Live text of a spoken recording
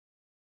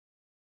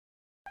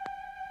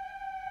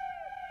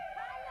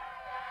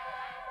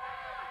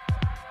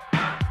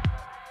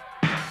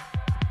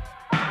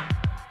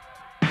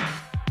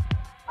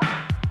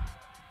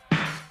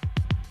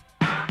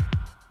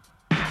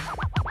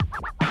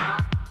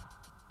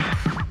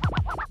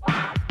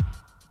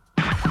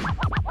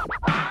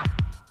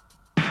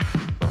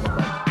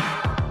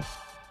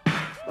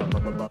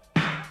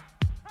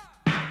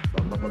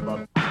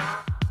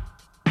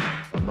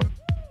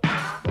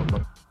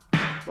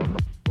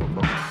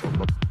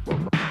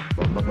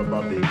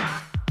Boy,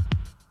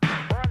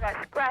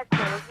 that scratching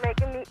is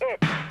making me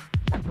itch.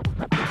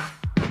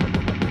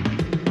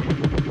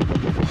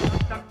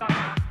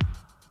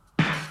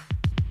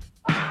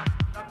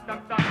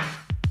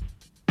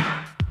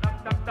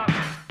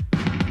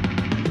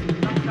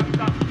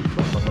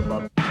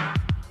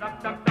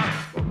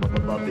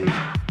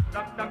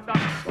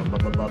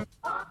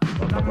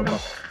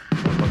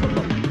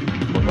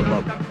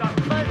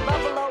 First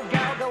buffalo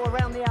gal go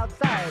around the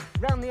outside,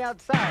 round the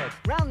outside,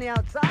 round the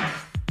outside.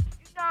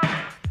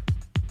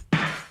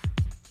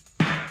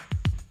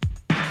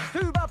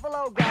 Two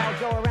buffalo gals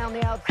go around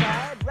the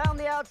outside, round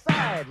the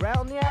outside,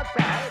 round the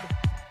outside.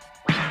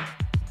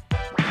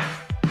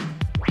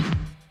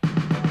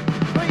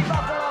 Three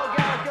buffalo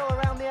gals go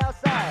around the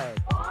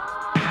outside.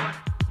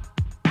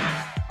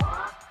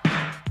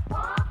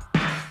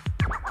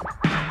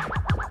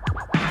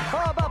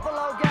 Four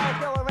buffalo gals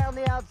go around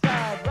the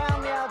outside,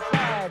 round the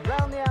outside,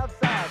 round the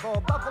outside.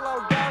 Four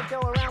buffalo gals go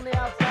around the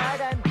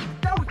outside and do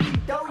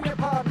your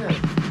partners.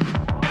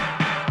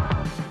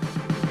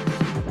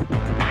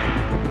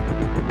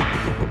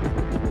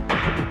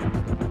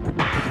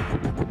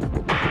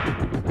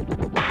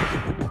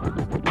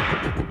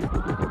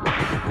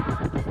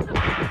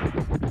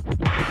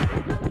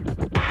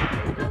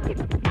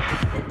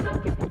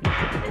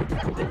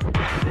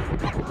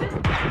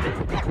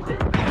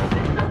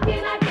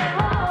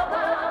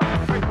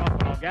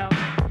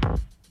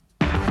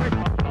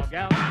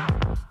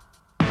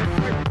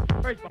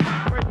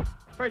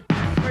 First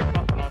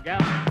buffalo gal.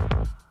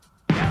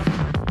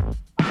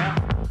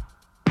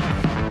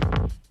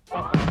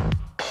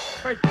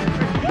 First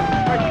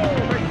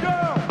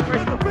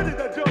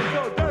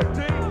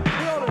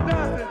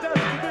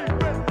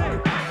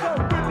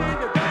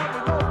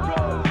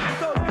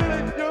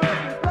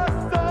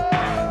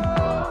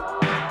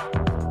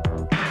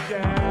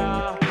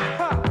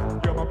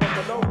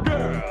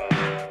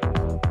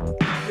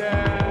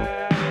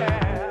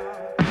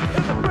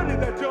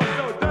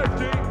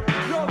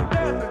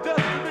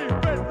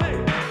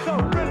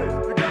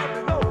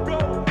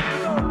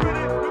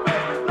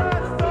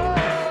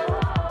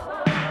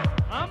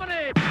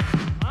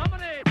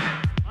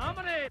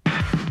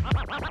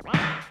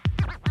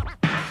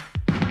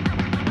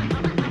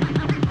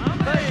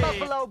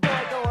Buffalo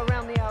boy go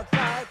around the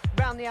outside,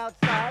 round the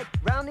outside,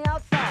 round the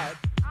outside.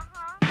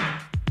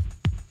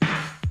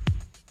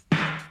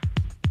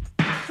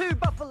 Two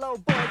buffalo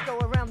boys go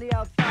around the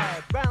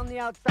outside, round the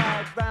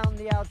outside, round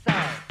the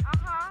outside.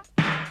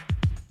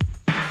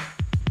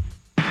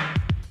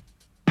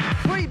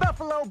 Three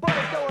buffalo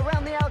boys go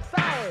around the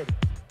outside.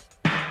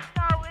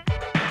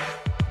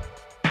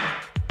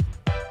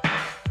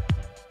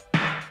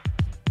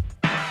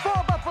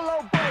 Four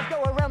buffalo boys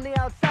go around the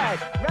outside,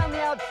 round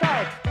the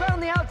outside,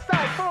 round the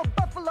outside. Four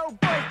buffalo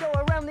boys go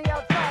around the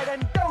outside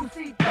and don't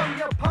see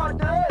your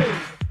partners.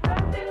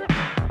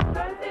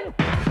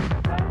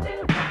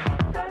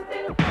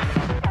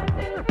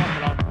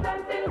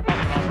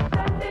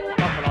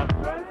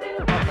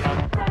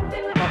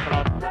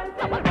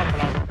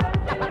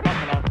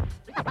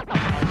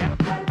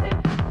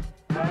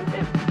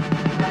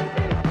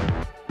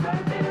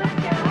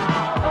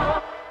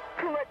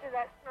 Too much of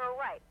that Snow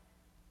White.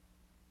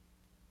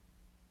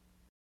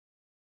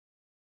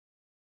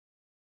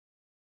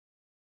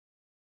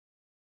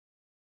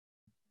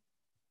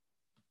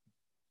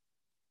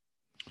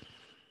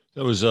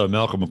 That was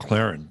Malcolm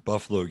McLaren,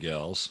 Buffalo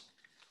Gals.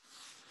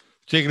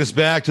 Taking us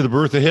back to the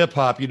birth of hip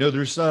hop. You know,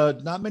 there's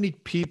not many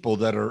people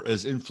that are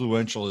as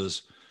influential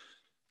as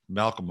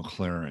Malcolm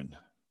McLaren.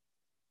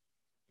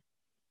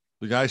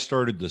 The guy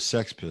started the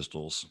Sex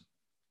Pistols.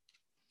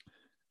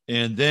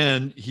 And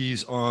then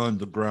he's on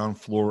the ground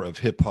floor of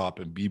hip hop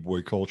and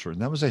b-boy culture.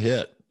 And that was a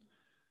hit.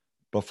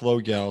 Buffalo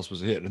Gals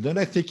was a hit. And then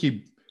I think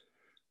he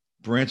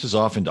branches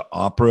off into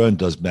opera and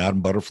does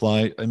Madame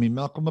Butterfly. I mean,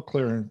 Malcolm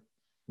McLaren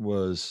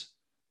was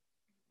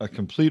a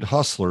complete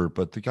hustler,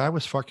 but the guy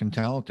was fucking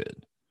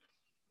talented.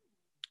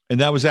 And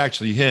that was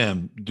actually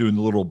him doing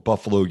the little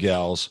Buffalo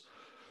Gals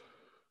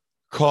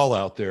call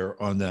out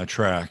there on that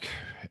track.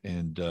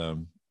 And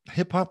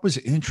hip hop was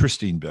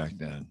interesting back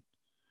then.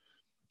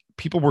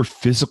 People were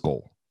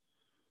physical.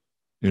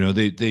 You know,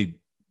 they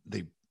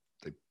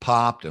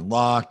popped and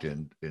locked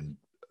and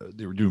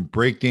they were doing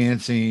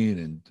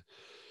breakdancing, and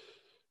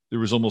there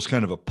was almost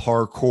kind of a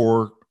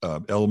parkour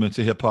element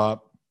to hip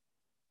hop.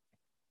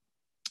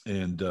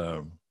 And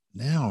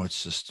now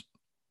it's just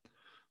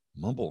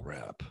mumble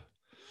rap.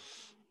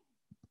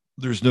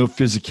 There's no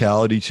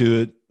physicality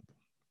to it.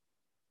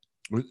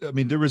 I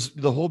mean, there was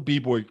the whole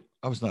b-boy.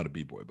 I was not a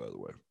b-boy, by the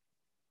way.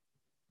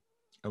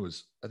 I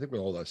think when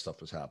all that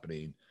stuff was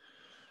happening,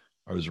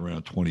 I was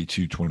around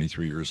 22,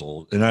 23 years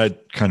old. And I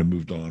had kind of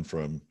moved on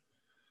from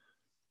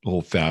the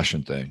whole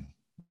fashion thing.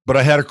 But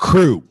I had a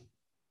crew.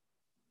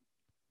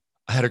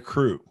 I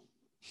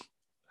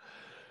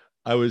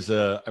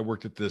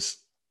worked at this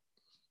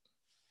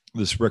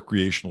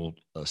recreational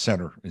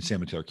center in San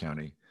Mateo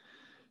County.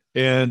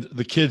 And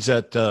the kids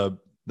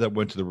that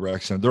went to the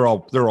rec center,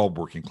 they're all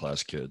working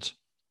class kids.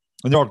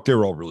 And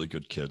they're all really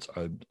good kids.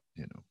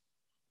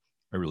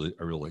 I really.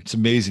 It's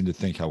amazing to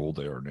think how old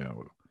they are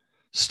now.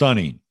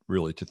 Stunning,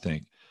 really, to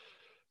think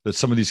that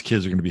some of these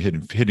kids are going to be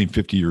hitting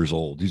 50 years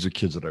old. These are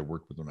kids that I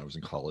worked with when I was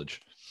in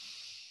college.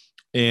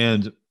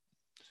 And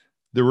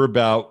there were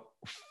about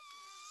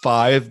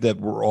 5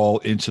 that were all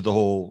into the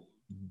whole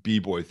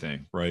B-boy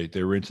thing, right?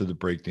 They were into the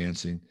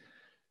breakdancing.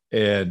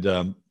 And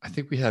I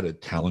think we had a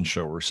talent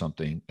show or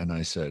something. And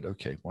I said,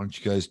 okay, why don't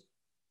you guys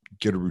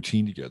get a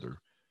routine together,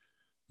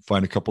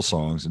 find a couple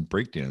songs and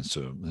breakdance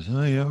to them. I said,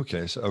 oh, yeah,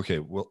 okay. So, okay,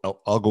 well,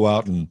 I'll go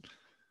out and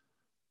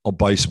I'll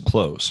buy some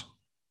clothes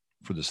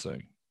for this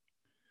thing.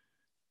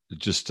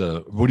 Just,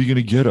 what are you going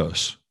to get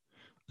us?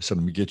 I said,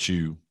 I'm going to get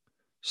you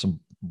some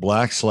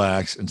black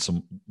slacks and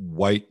some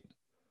white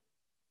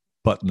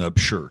button-up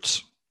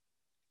shirts.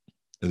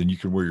 And then you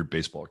can wear your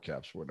baseball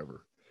caps or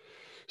whatever.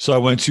 So I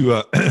went to,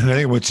 I think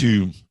I went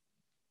to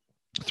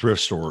a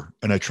thrift store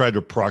and I tried to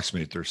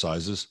approximate their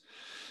sizes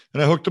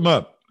and I hooked them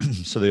up.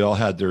 So they all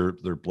had their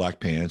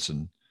black pants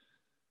and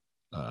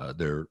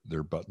their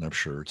button-up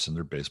shirts and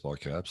their baseball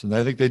caps. And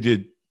I think they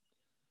did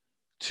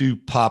 2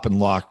 pop and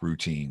lock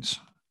routines.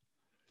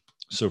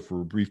 So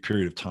for a brief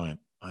period of time,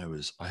 I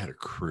had a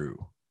crew.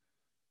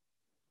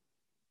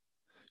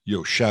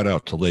 Yo, shout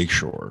out to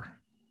Lakeshore.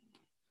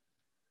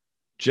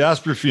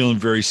 Jasper feeling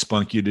very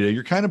spunky today.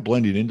 You're kind of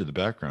blending into the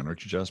background,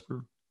 aren't you,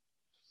 Jasper?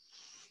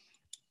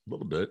 A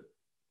little bit.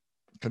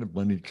 Kind of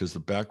blending because the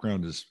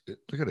background is,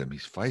 look at him.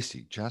 He's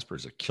feisty. Jasper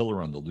is a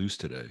killer on the loose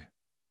today.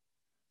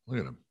 Look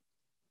at him.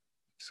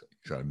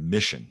 He's got a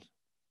mission.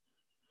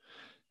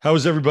 How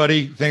is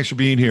everybody? Thanks for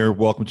being here.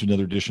 Welcome to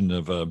another edition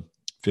of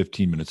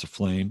 15 Minutes of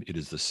Flame. It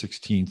is the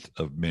 16th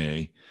of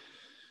May.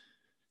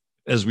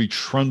 As we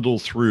trundle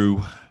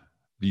through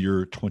the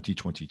year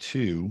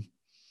 2022,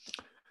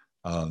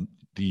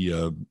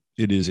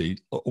 it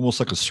is almost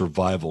like a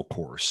survival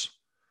course.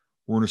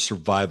 We're in a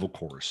survival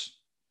course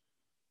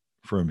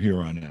from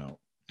here on out.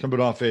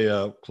 Coming off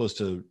a close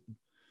to, I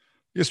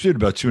guess we had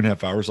about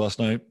 2.5 hours last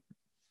night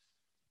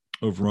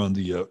over on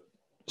the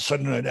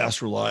Sunday Night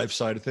Astro Live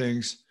side of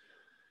things.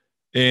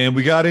 And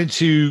we got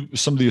into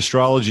some of the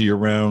astrology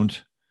around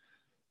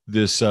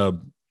this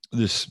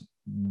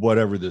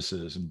whatever this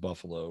is in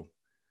Buffalo.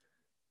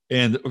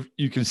 And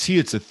you can see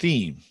it's a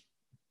theme.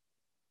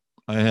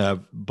 I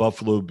have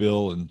Buffalo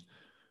Bill and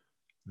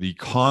the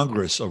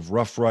Congress of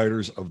Rough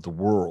Riders of the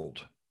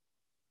World.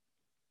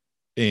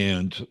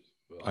 And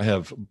I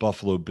have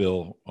Buffalo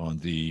Bill on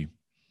the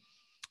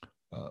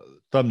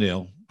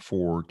thumbnail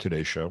for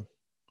today's show.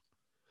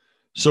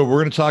 So we're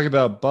going to talk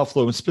about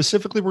Buffalo, and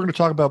specifically we're going to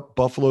talk about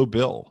Buffalo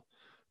Bill,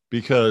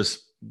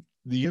 because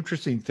the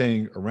interesting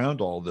thing around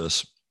all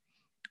this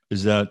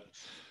is that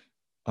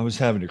I was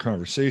having a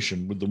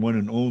conversation with the one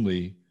and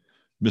only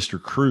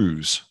Mr.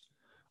 Cruz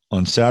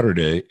on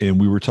Saturday, and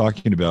we were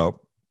talking about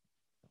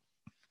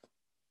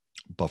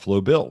Buffalo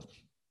Bill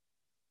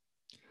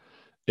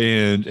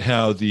and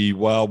how the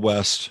Wild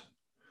West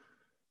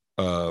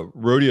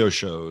rodeo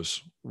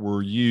shows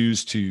were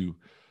used to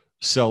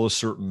sell a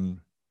certain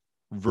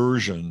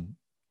version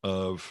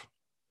of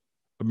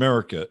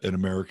America and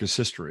America's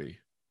history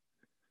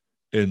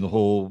and the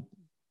whole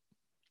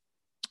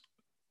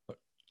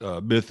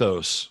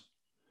mythos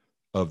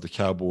of the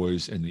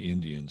cowboys and the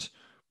Indians,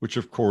 which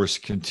of course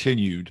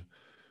continued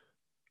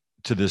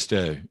to this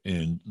day,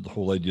 and the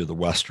whole idea of the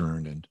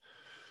Western and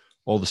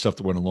all the stuff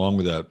that went along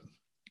with that.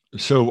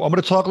 So I'm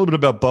going to talk a little bit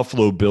about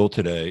Buffalo Bill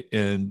today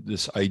and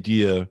this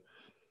idea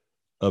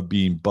of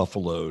being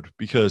buffaloed,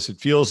 because it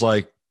feels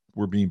like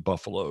we're being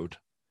buffaloed.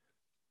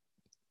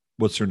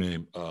 What's her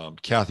name?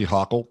 Kathy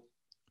Hochul.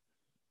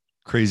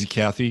 Crazy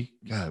Kathy.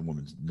 God, that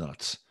woman's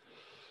nuts.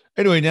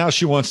 Anyway, now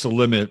she wants to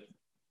limit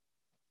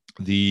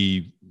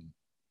the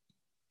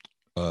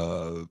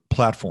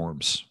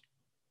platforms,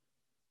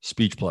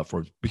 speech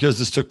platforms, because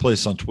this took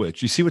place on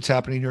Twitch. You see what's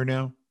happening here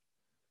now?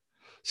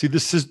 See,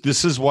 this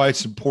is why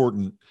it's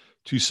important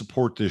to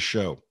support this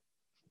show.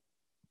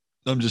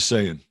 I'm just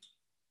saying.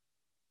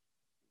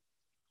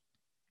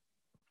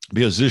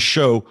 Because this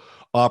show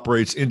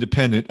operates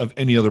independent of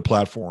any other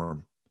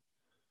platform.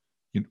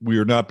 We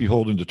are not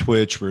beholden to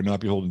Twitch. We are not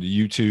beholden to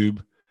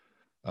YouTube.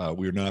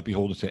 We are not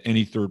beholden to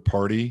any third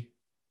party.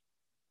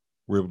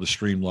 We're able to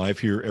stream live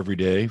here every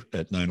day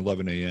at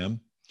 9:11 a.m.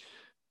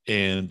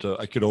 And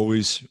I could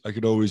always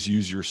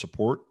use your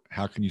support.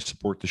 How can you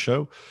support the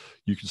show?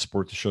 You can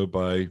support the show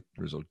by,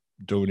 there's a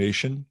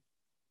donation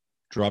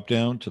drop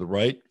down to the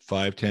right,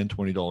 $5, $10,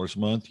 $20 a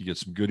month. You get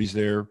some goodies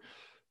there.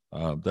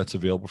 That's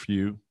available for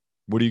you.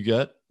 What do you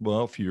get?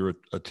 Well, if you're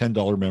a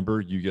 $10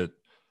 member, you get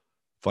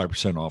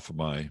 5% off of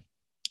my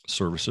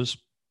services,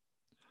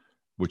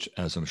 which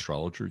as an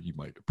astrologer, you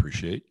might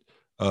appreciate.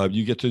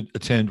 You get to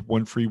attend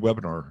one free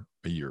webinar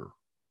a year.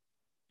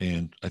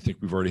 And I think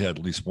we've already had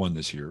at least one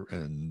this year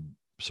and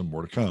some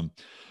more to come.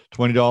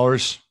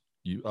 $20,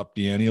 you up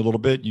the ante a little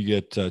bit, you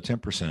get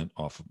 10%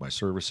 off of my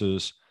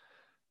services.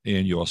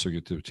 And you also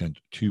get to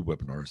attend 2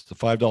 webinars. The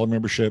 $5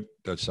 membership,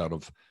 that's out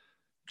of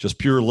just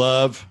pure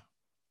love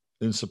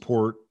and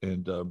support.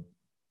 And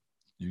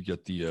you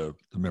get the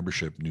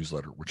membership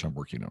newsletter, which I'm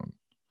working on.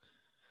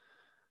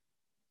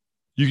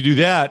 You can do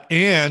that.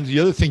 And the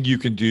other thing you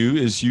can do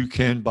is you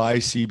can buy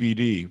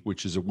CBD,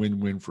 which is a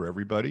win-win for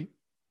everybody.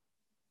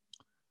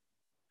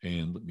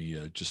 And let me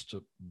just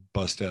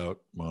bust out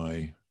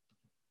my.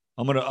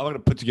 I'm gonna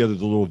put together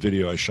the little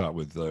video I shot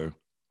with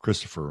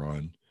Christopher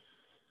on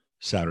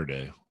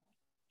Saturday.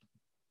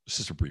 It's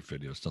just a brief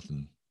video. It's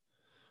nothing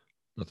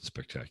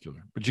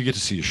spectacular, but you get to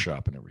see his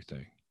shop and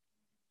everything.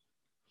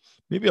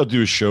 Maybe I'll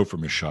do a show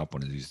from his shop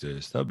one of these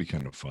days. That would be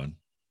kind of fun.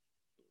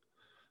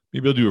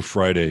 Maybe I'll do a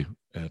Friday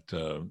at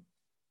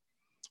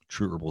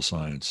True Herbal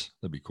Science.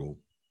 That'd be cool.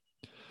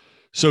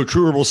 So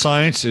True Herbal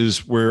Science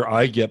is where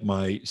I get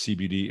my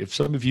CBD. If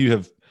some of you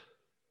have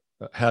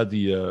had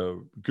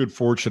the good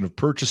fortune of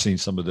purchasing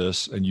some of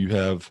this and you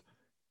have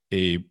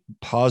a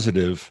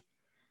positive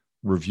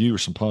review or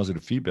some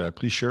positive feedback,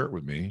 please share it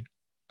with me.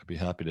 I'd be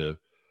happy to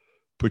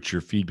put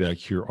your feedback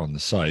here on the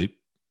site,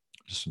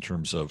 just in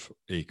terms of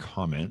a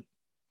comment.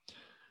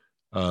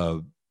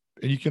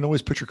 And you can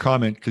always put your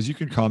comment, because you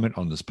can comment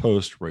on this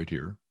post right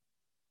here,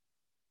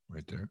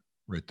 right there,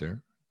 right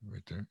there,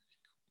 right there,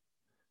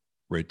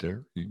 right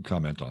there. You can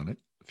comment on it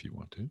if you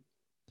want to.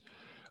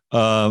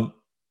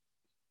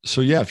 So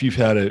yeah, if you've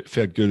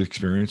had good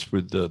experience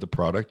with the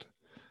product,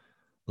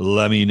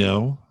 let me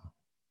know.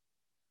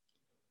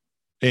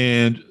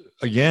 And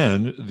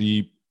again,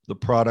 the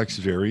products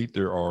vary.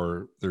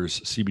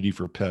 There's CBD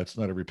for pets.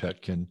 Not every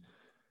pet can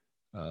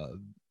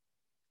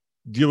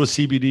deal with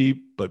CBD,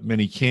 but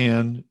many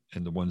can,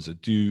 and the ones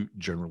that do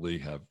generally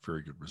have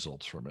very good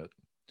results from it.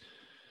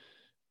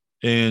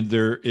 And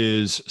there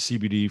is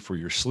CBD for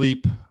your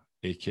sleep,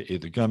 aka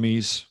the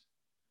gummies.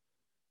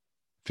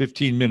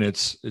 15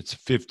 minutes. It's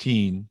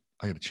 15.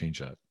 I got to change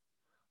that.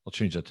 I'll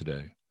change that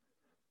today.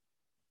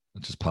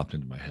 It just popped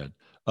into my head.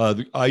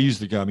 I use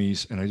the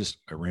gummies, and I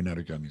ran out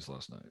of gummies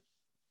last night.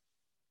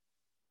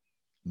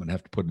 I'm going to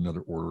have to put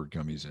another order of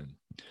gummies in.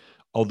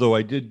 Although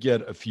I did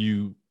get a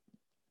few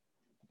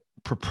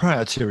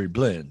proprietary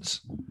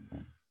blends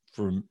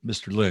from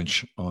Mr.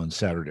 Lynch on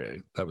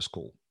Saturday. That was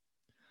cool.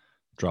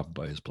 Dropping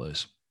by his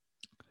place.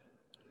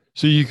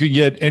 So you can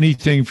get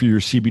anything for your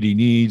CBD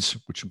needs,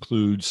 which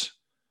includes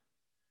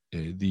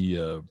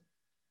there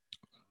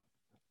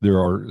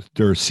are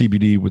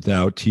CBD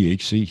without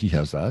THC. He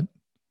has that.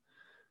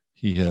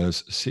 He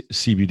has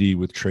CBD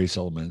with trace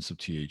elements of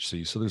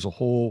THC. So there's a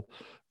whole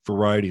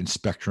variety and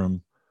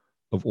spectrum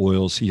of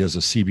oils. He has a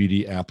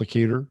CBD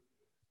applicator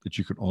that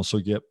you can also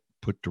get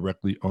put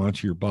directly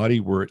onto your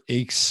body where it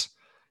aches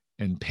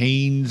and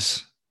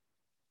pains.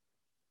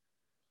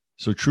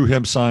 So True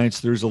Hemp Science,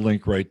 there's a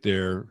link right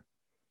there.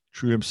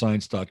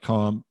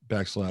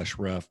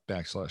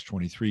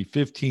 TrueHempScience.com/ref/23.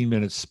 15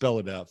 minutes, spell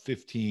it out.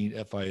 15,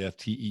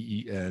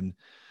 FIFTEEN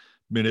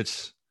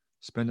minutes.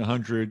 Spend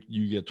 100,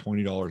 you get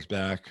 $20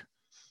 back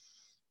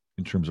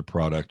in terms of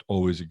product.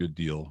 Always a good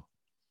deal.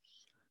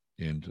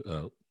 And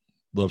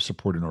love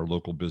supporting our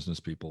local business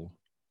people,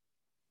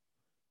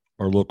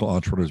 our local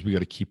entrepreneurs. We got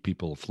to keep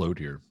people afloat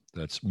here.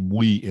 That's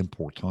muy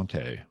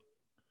importante.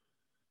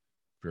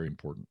 Very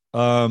important.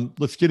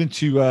 Let's get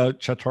into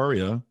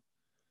Chattaria.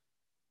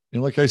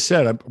 And like I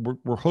said,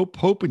 we're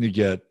hoping to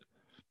get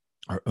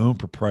our own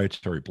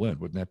proprietary blend.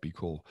 Wouldn't that be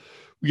cool?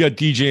 We got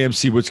DJ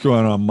MC. What's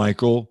going on,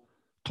 Michael?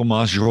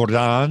 Tomas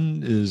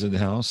Jordan is in the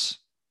house.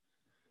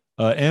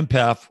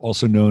 Empath,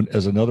 also known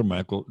as another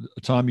Michael.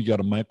 Tom, you got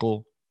a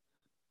Michael?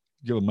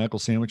 You have a Michael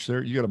sandwich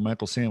there? You got a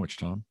Michael sandwich,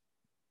 Tom.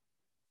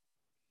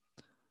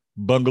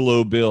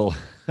 Bungalow Bill.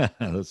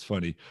 That's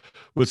funny.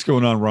 What's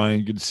going on,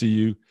 Ryan? Good to see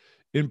you.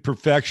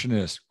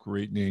 Imperfectionist.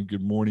 Great name.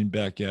 Good morning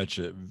back at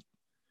you.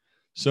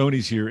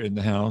 Sony's here in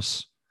the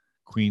house.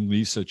 Queen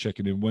Lisa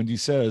checking in. Wendy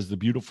says, the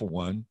beautiful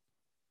one.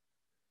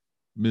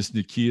 Miss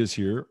Nikia's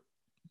here.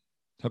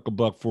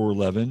 Hucklebuck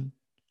 411.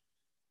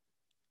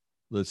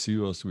 Let's see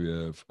who else we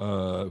have.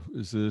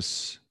 Is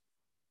this?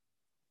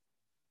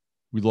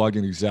 We logged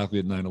in exactly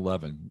at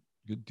 9:11.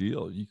 Good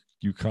deal.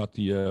 You caught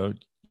the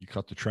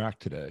track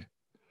today.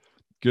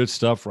 Good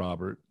stuff,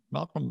 Robert.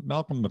 Malcolm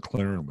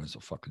McLaren was a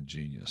fucking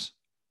genius.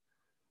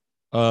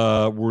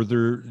 Were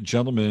there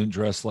gentlemen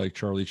dressed like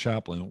Charlie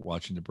Chaplin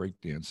watching the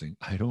breakdancing?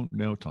 I don't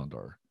know,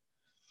 Tondar.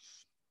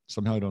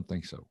 Somehow I don't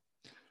think so.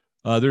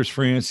 There's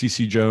Fran,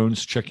 CC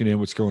Jones checking in.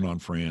 What's going on,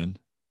 Fran?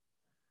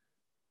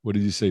 What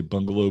did you say?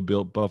 Bungalow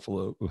built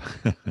Buffalo.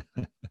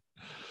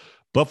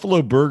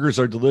 Buffalo burgers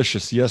are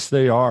delicious. Yes,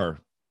 they are.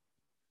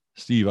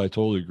 Steve, I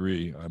totally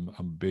agree. I'm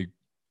a big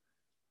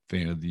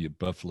fan of the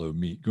buffalo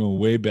meat. Going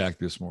way back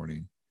this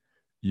morning.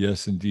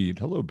 Yes, indeed.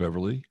 Hello,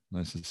 Beverly.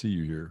 Nice to see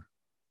you here.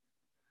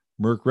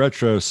 Merc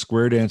Retro,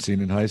 square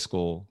dancing in high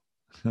school.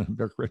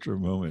 Merc Retro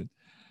moment.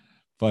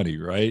 Funny,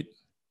 right?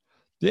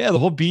 Yeah, the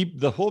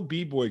whole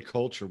b-boy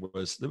culture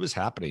was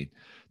happening.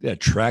 They had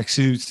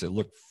tracksuits that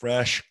looked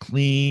fresh,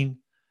 clean.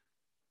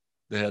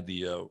 They had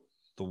the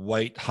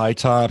white high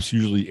tops,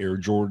 usually Air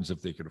Jordans if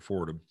they could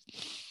afford them.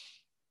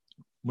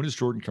 When does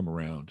Jordan come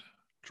around?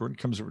 Jordan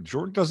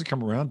doesn't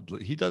come around.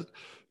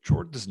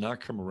 Jordan does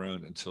not come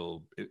around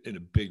until in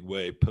a big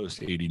way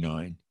post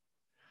 89.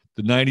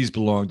 The 90s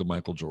belonged to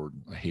Michael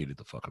Jordan. I hated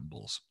the fucking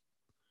Bulls.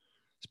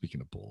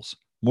 Speaking of Bulls,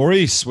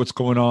 Maurice, what's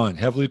going on?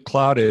 Heavily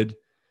clouded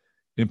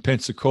in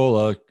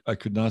Pensacola. I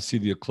could not see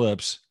the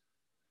eclipse.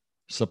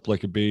 Slept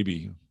like a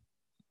baby.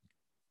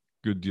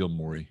 Good deal,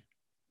 Maury.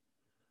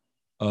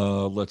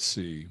 Let's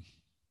see.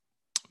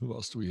 Who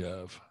else do we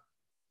have?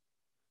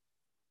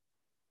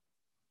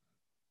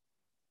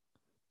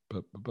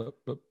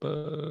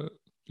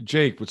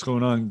 Jake, what's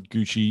going on,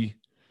 Gucci?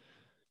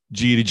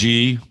 G to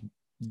G.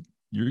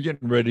 You're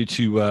getting ready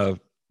to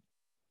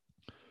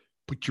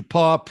put your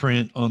paw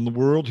print on the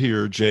world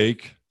here,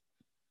 Jake.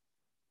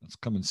 That's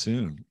coming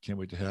soon. Can't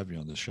wait to have you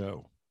on the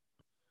show.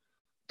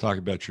 Talk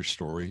about your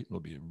story. It'll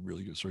be a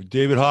really good story.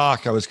 David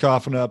Hawk, I was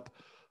coughing up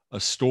a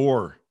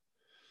store.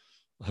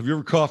 Have you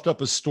ever coughed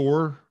up a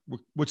store?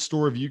 What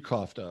store have you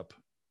coughed up?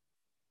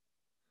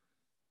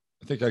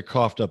 I think I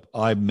coughed up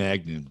I.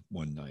 Magnin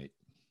one night.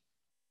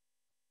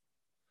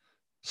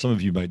 Some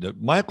of you might know.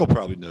 Michael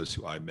probably knows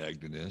who I.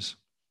 Magnin is.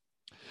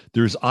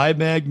 There's I.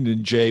 Magnin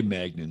and J.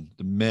 Magnin,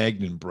 the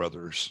Magnin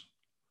brothers.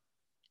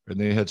 And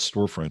they had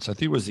storefronts. I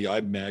think it was the I.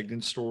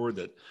 Magnin store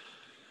that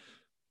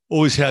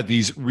always had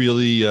these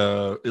really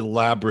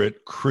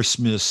elaborate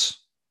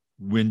Christmas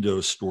window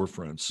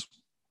storefronts.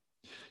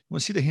 You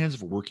want to see the hands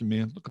of a working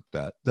man? Look at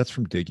that. That's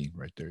from digging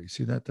right there. You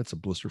see that? That's a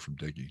blister from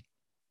digging.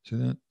 See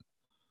that? And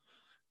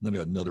then I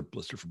got another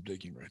blister from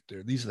digging right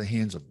there. These are the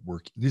hands of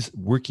these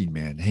working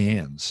man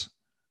hands.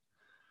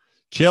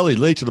 Kelly,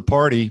 late to the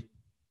party.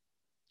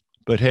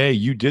 But hey,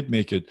 you did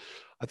make it.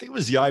 I think it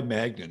was the I.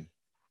 Magnin.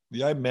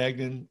 The I.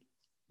 Magnin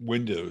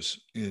windows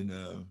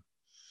in,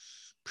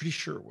 pretty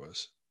sure it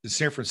was, in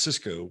San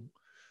Francisco.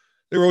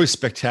 They were always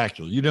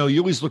spectacular. You know, you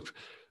always look,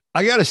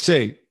 I got to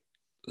say,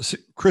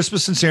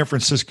 Christmas in San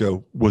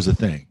Francisco was a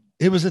thing.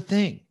 It was a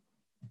thing.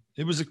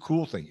 It was a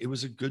cool thing. It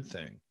was a good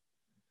thing.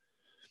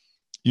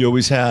 You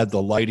always had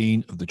the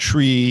lighting of the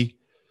tree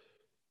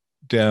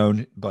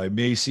down by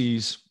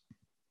Macy's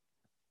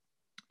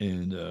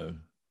and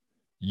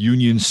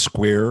Union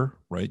Square,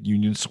 right?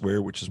 Union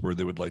Square, which is where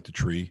they would light the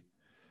tree.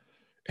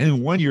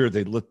 And one year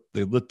they lit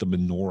the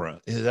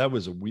menorah.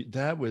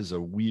 That was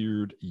a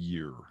weird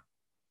year.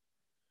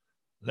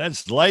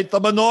 Let's light the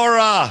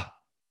menorah.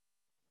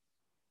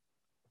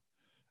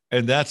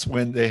 And that's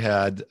when they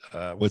had,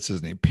 what's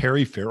his name?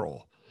 Perry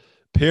Farrell.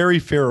 Perry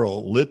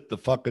Farrell lit the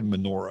fucking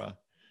menorah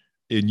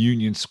in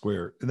Union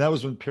Square. And that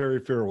was when Perry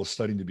Farrell was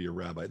studying to be a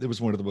rabbi. That was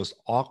one of the most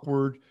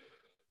awkward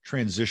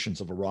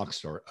transitions of a rock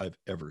star I've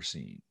ever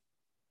seen.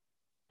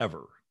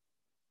 Ever.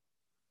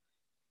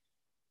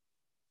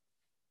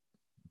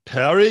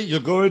 Perry, you're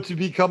going to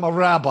become a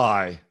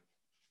rabbi.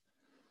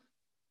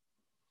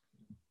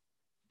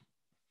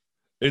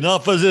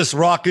 Enough of this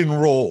rock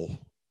and roll.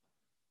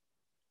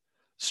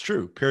 It's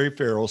true. Perry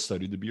Farrell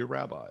studied to be a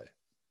rabbi.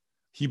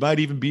 He might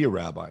even be a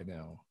rabbi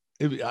now.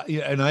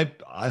 And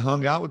I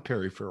hung out with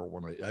Perry Farrell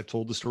one night. I've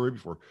told the story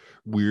before.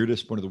 One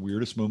of the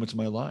weirdest moments of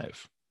my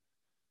life.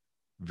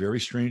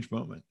 Very strange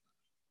moment.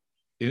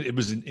 It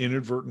was an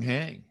inadvertent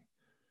hang.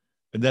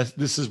 And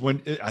this is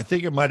when, I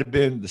think it might have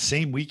been the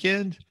same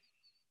weekend.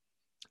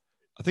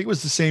 I think it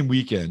was the same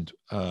weekend.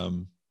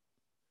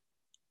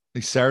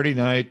 Like Saturday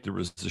night, there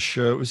was the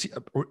show.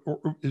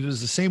 It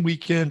was the same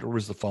weekend or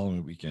was the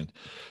following weekend?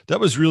 That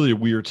was really a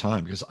weird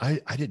time because I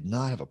did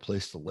not have a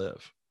place to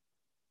live.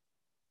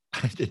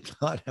 I did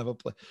not have a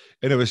place.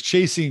 And I was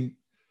chasing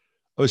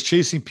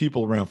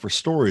people around for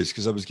stories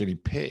because I was getting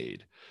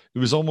paid. It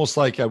was almost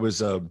like I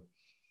was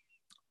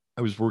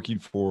working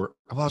for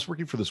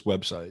this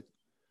website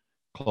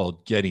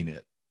called Getting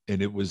It.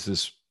 And it was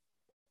this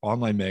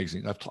online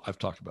magazine. I've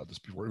talked about this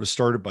before. It was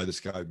started by this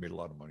guy who made a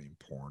lot of money in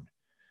porn.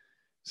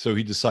 So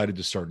he decided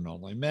to start an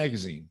online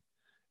magazine.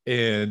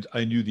 And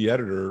I knew the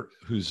editor,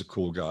 who's a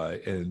cool guy.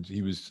 And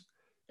he was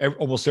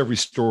almost every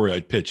story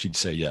I'd pitch, he'd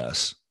say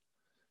yes.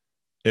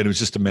 And it was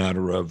just a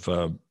matter of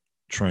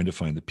trying to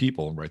find the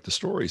people and write the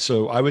story.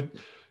 So I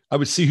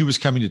would see who was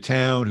coming to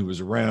town, who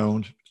was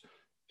around,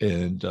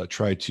 and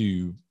try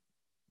to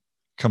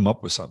come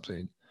up with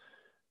something.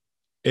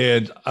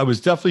 And I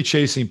was definitely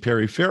chasing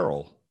Perry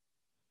Farrell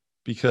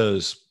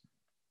because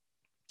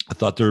I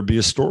thought there would be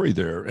a story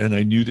there. And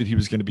I knew that he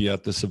was going to be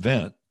at this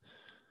event.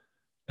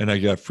 And I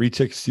got free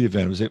tickets to the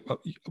event. It was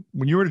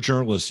when you're a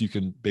journalist, you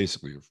can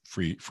basically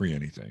free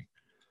anything in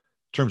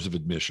terms of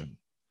admission.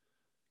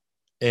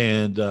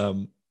 And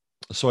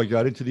so I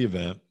got into the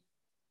event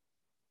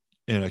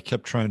and I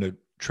kept trying to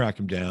track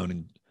him down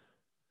and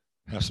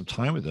have some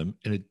time with him.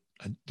 And it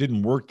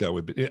didn't work that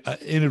way, but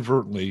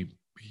inadvertently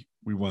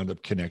we wound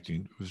up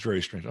connecting. It was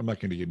very strange. I'm not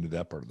going to get into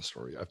that part of the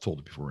story. I've told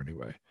it before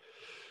anyway.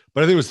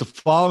 But I think it was the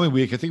following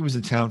week. I think he was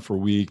in town for a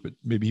week, but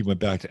maybe he went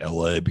back to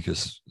LA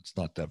because it's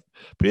not that.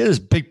 But he had this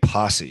big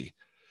posse.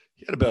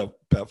 He had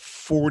about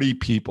 40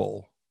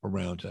 people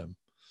around him.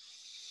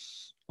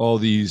 All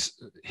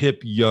these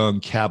hip,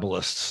 young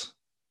Kabbalists.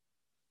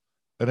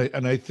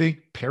 And I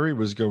think Perry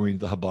was going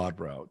the Chabad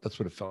route. That's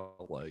what it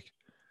felt like.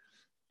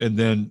 And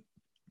then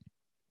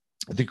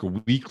I think a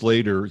week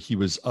later, he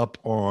was up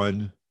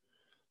on,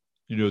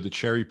 the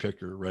cherry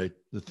picker, right?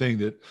 The thing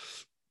that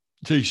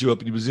takes you up.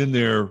 And he was in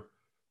there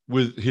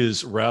with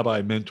his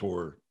rabbi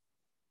mentor,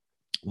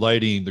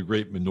 lighting the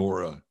great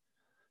menorah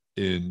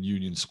in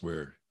Union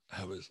Square.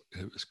 It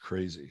was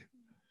crazy.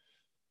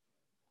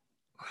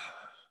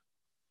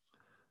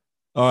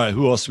 All right,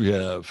 who else do we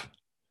have?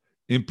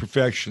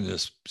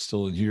 Imperfectionist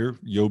still in here.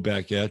 Yo,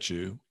 back at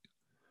you.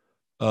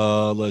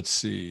 Let's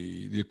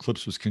see. The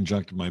eclipse was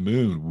conjunct my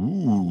moon.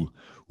 Ooh.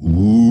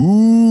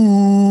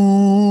 Ooh.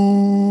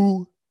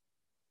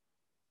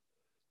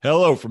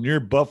 Hello from near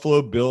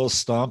Buffalo Bill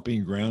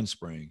stomping ground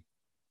spring.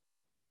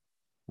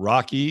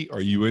 Rocky,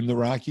 are you in the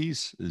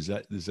Rockies? Is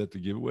that the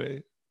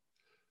giveaway?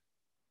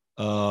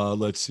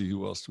 Let's see,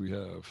 who else do we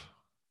have?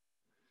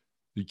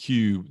 The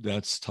cube,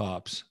 that's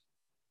Tops.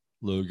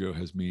 Logo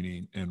has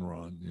meaning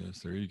Enron. Yes,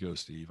 there you go,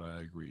 Steve.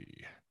 I agree.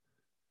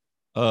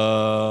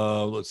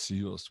 Let's see,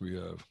 who else do we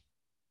have?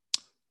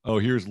 Oh,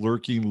 here's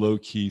Lurking Low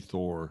Key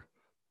Thor,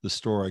 the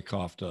store I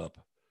coughed up.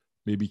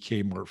 Maybe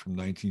Kmart from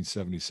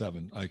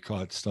 1977. I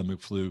caught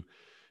stomach flu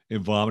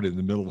and vomited in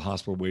the middle of the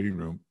hospital waiting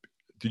room.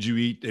 Did you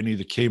eat any of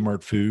the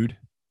Kmart food?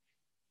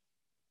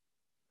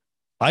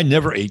 I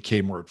never ate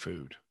Kmart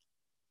food.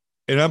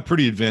 And I'm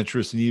pretty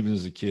adventurous. And even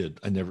as a kid,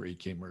 I never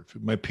ate Kmart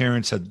food. My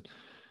parents had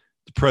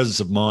the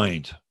presence of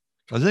mind.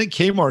 I think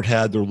Kmart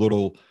had their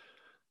little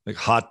like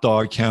hot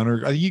dog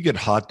counter. I think you get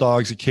hot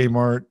dogs at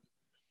Kmart.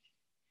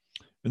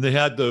 And they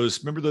had those,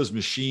 remember those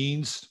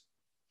machines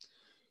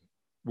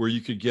where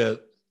you could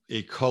get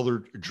a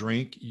colored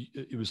drink?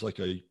 It was like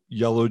a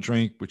yellow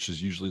drink, which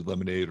is usually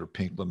lemonade or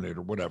pink lemonade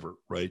or whatever,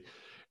 right?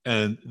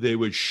 And they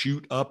would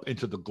shoot up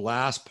into the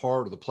glass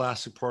part or the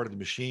plastic part of the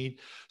machine.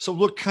 So it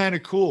looked kind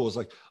of cool. It was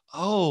like,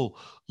 oh,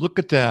 look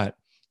at that.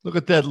 Look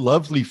at that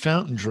lovely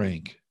fountain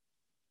drink.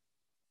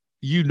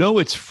 You know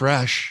it's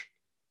fresh.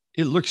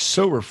 It looks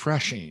so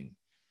refreshing.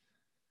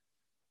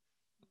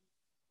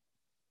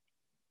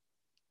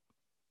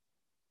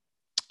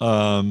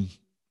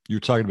 You're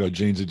talking about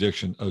Jane's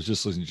Addiction. I was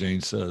just listening to Jane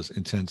Says,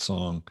 intense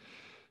song,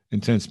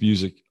 intense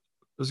music.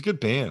 It was a good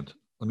band.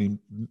 I mean,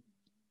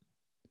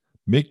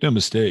 make no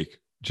mistake,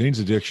 Jane's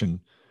Addiction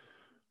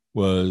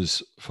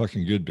was a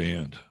fucking good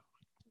band.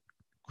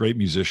 Great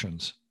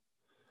musicians.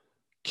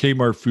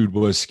 Kmart food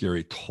was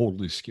scary,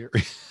 totally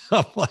scary.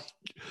 I'm like,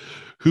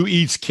 who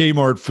eats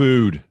Kmart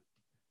food?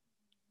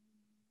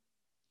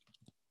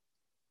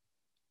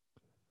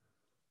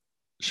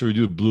 Should we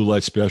do a blue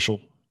light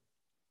special?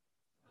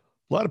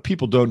 A lot of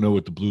people don't know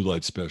what the blue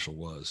light special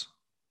was.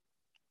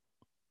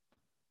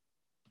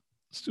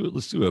 Let's do it.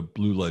 Let's do a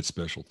blue light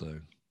special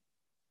thing.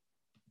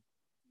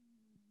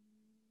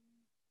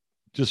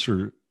 Just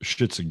for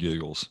shits and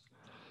giggles.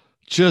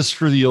 Just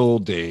for the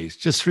old days.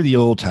 Just for the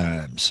old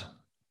times.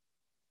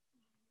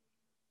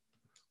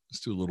 Let's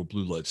do a little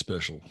blue light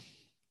special.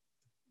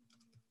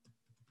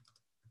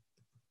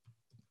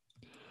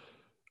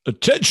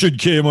 Attention,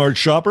 Kmart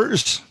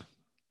shoppers.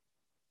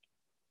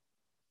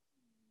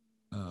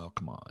 Oh,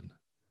 come on.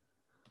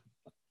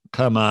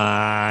 Come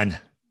on.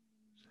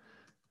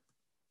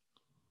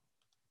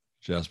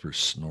 Jasper's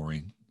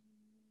snoring.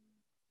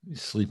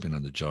 He's sleeping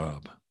on the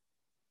job.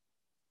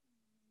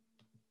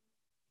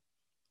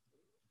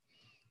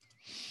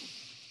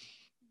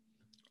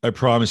 I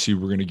promise you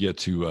we're going to get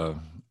to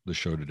the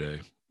show today.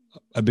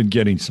 I've been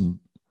getting some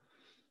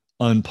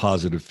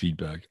unpositive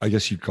feedback. I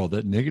guess you'd call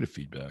that negative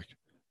feedback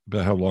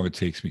about how long it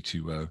takes me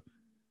to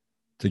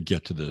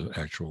get to the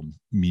actual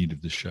meat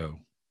of the show.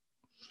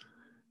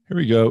 Here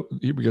we go.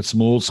 Here we got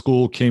some old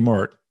school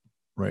Kmart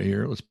right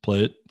here. Let's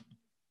play it.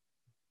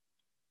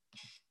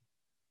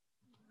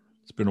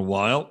 It's been a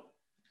while,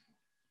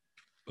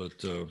 but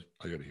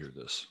I got to hear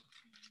this.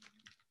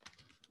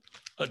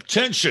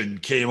 Attention,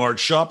 Kmart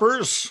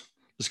shoppers.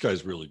 This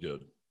guy's really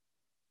good.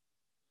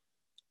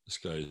 This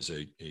guy is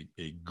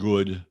a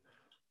good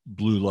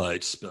blue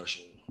light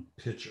special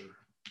pitcher.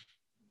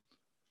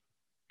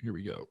 Here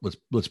we go.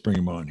 Let's bring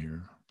him on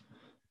here.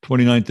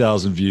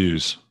 29,000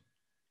 views.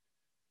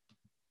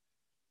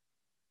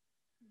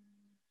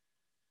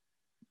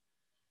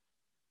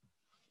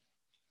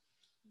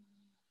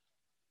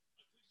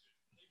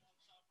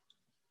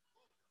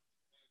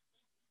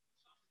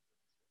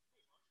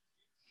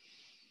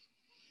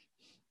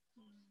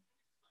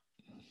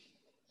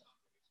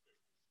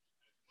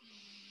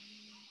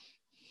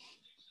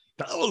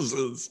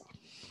 Thousands.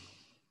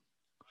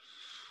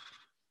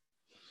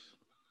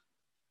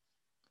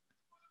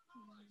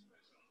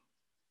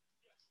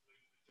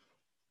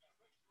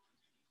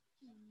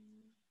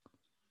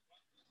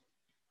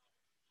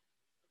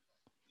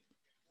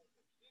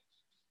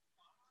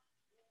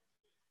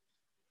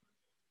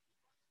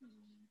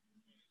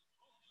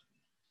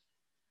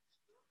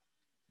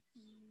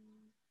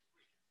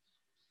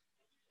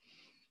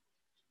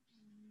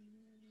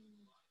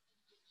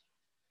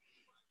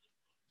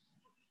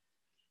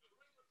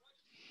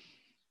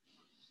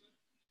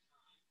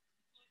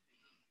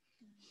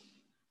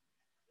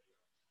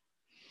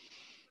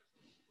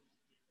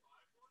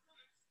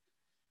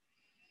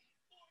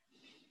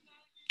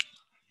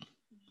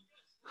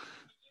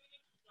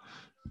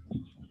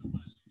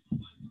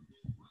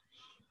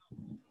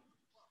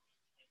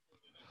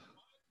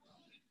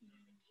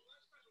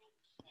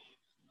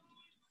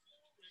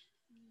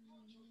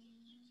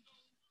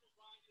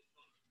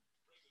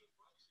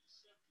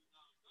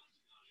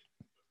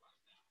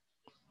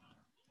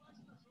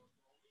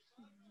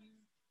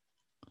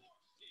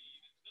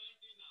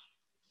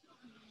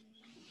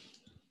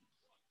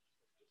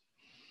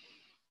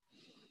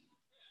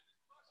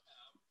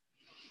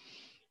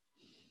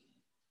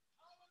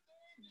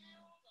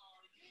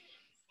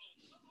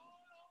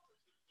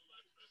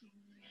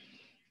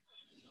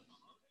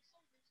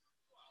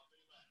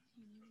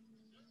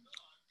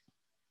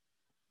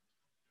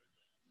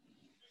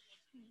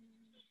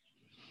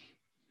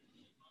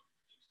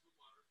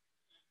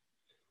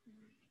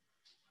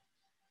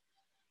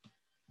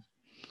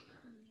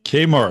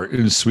 Kmart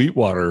in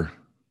Sweetwater.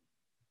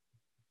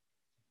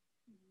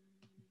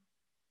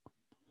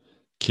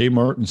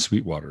 Kmart in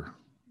Sweetwater.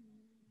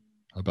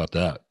 How about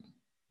that?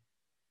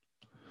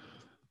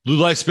 Blue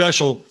Light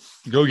Special.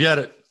 Go get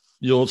it.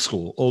 The old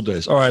school, old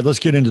days. All right, let's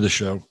get into the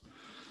show.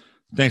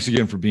 Thanks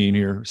again for being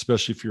here,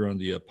 especially if you're on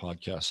the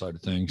podcast side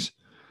of things.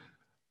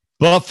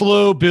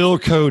 Buffalo Bill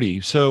Cody.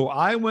 So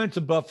I went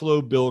to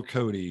Buffalo Bill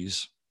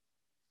Cody's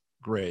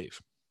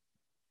grave.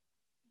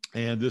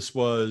 And this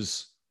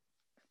was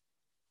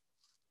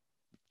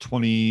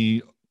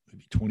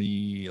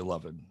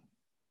 2011,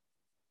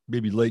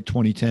 maybe late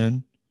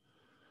 2010,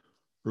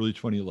 early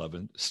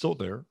 2011. Still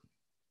there.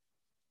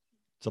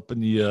 It's up in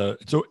the.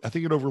 I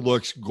think it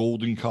overlooks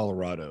Golden,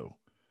 Colorado.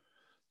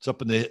 It's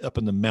up in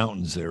the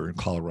mountains there in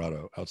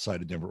Colorado,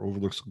 outside of Denver.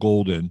 Overlooks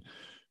Golden,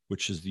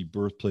 which is the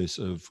birthplace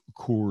of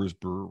Coors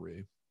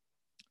Brewery,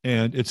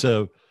 and it's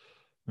a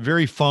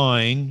very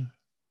fine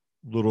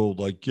little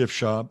like gift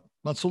shop.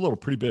 Not so little,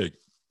 pretty big.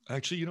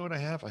 Actually, you know what I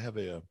have? I have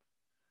a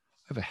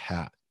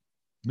hat.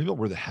 Maybe I'll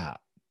wear the hat.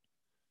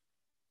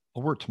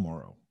 I'll wear it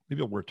tomorrow.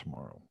 Maybe I'll wear it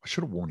tomorrow. I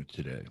should have worn it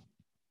today.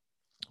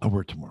 I'll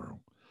wear it tomorrow.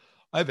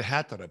 I have a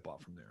hat that I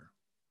bought from there,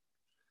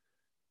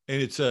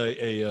 and it's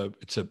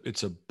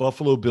a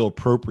Buffalo Bill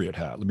appropriate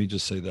hat. Let me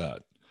just say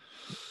that.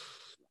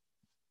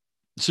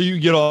 So you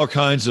get all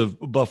kinds of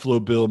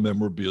Buffalo Bill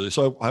memorabilia.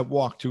 So I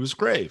walked to his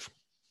grave.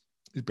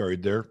 He's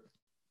buried there.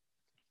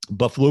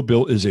 Buffalo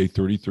Bill is a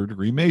 33rd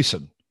degree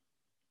Mason.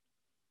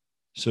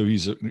 So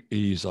he's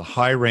a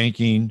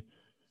high-ranking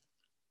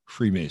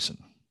Freemason.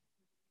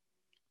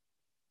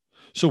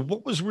 So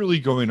what was really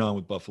going on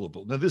with Buffalo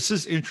Bill? Now, this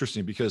is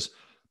interesting because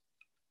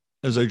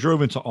as I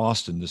drove into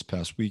Austin this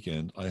past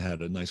weekend, I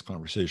had a nice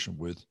conversation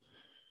with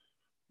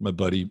my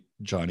buddy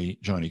Johnny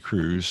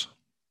Cruz,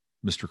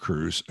 Mr.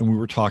 Cruz, and we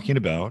were talking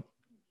about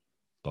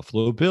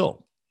Buffalo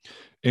Bill.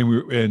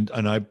 And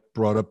I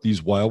brought up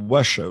these Wild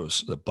West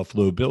shows that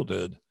Buffalo Bill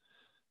did.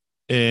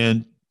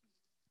 And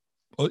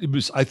it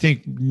was, I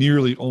think,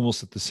 nearly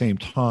almost at the same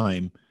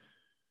time,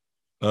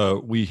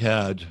 we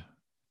had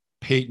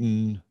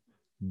Peyton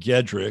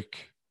Gedrick,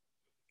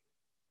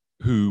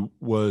 who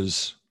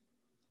was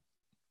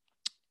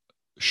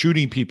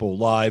shooting people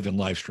live and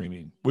live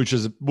streaming, which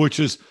is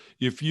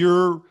if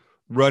you're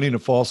running a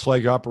false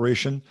flag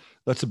operation,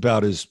 that's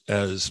about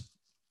as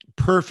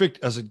perfect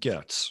as it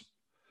gets.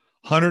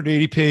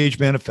 180-page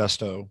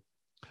manifesto,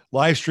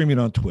 live streaming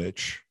on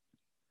Twitch,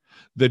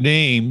 the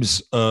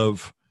names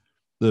of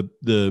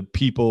the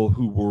people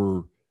who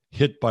were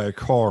hit by a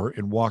car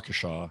in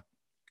Waukesha,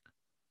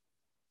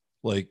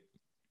 like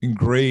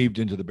engraved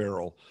into the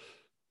barrel.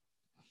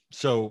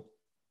 So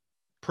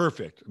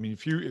perfect. I mean,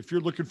 if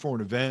you're looking for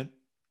an event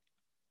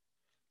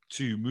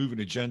to move an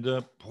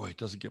agenda, boy, it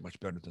doesn't get much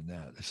better than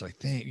that. It's like,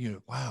 thank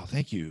you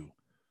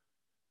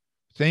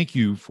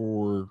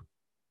for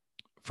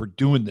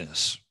doing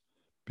this,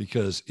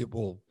 because it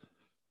will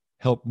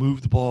help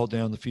move the ball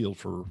down the field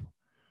for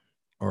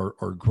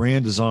our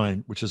grand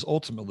design, which is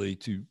ultimately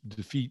to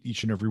defeat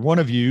each and every one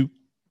of you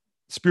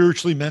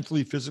spiritually,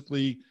 mentally,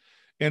 physically,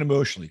 and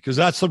emotionally, because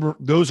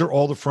those are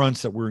all the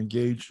fronts that we're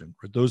engaged in.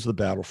 Right? Those are the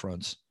battle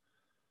fronts.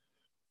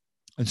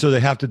 And so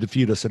they have to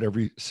defeat us at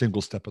every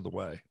single step of the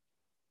way.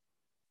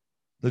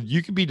 That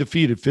you can be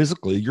defeated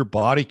physically, your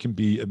body can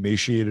be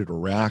emaciated or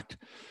racked,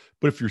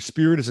 but if your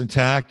spirit is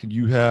intact and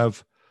you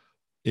have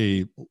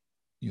an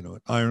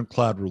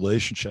ironclad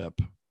relationship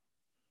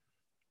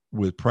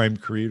with Prime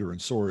Creator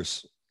and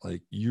Source,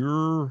 like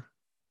you're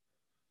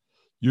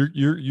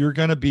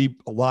going to be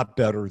a lot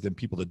better than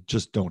people that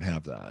just don't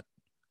have that.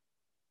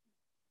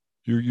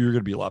 You're going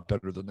to be a lot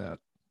better than that,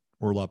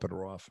 or a lot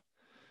better off.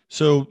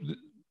 So,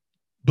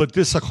 but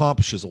this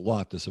accomplishes a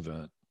lot, this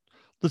event.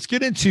 Let's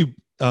get into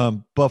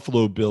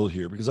Buffalo Bill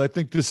here, because I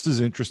think this is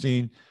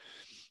interesting.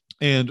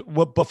 And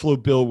what Buffalo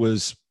Bill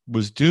was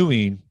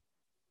doing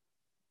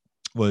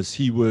was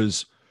he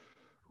was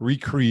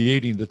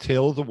recreating the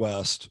tale of the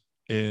West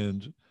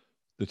and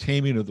the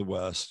taming of the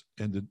West,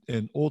 and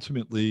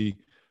ultimately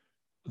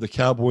the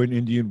Cowboy and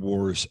Indian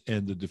Wars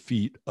and the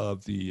defeat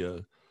of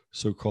the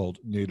so-called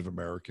Native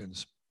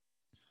Americans.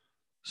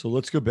 So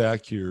let's go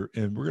back here,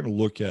 and we're going to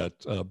look at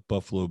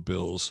Buffalo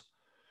Bill's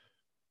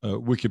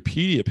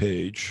Wikipedia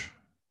page.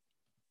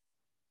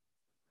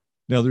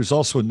 Now, there's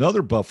also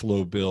another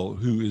Buffalo Bill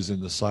who is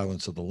in the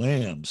Silence of the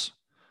Lambs.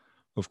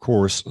 Of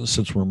course,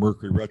 since we're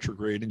Mercury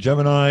retrograde in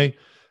Gemini,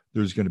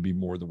 there's going to be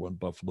more than one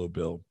Buffalo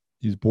Bill.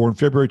 He's born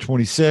February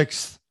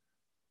 26th,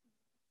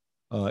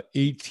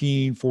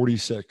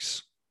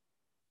 1846.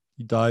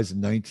 He dies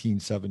in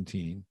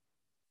 1917.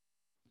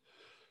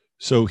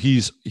 So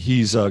he's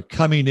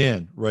coming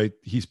in, right?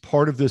 He's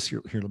part of this.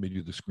 Here, let me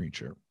do the screen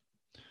share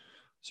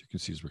so you can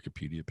see his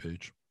Wikipedia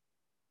page.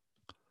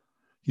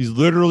 He's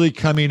literally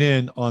coming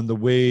in on the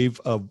wave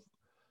of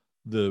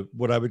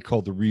what I would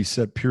call the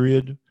reset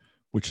period,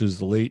 which is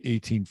the late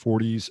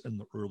 1840s and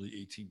the early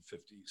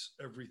 1850s.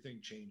 Everything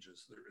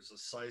changes. There is a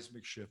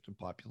seismic shift in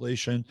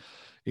population,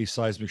 a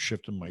seismic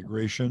shift in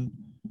migration,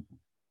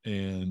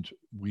 and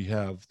we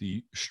have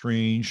the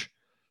strange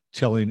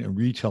telling and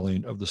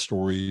retelling of the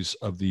stories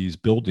of these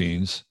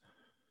buildings,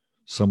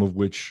 some of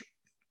which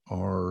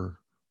are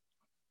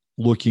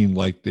looking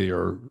like they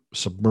are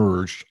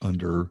submerged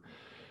under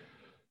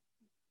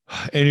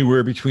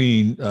anywhere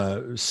between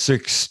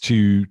 6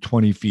 to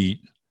 20 feet.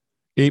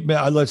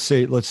 Let's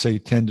say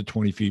 10 to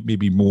 20 feet,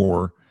 maybe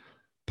more.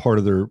 Part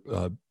of their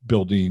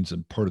buildings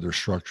and part of their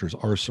structures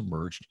are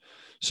submerged.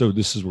 So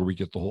this is where we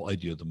get the whole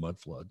idea of the mud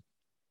flood.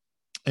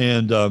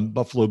 And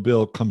Buffalo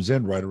Bill comes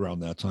in right around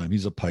that time.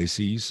 He's a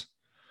Pisces.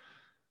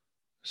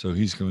 So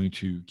he's going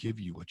to give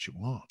you what you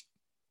want.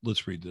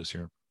 Let's read this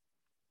here.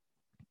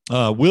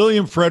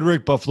 William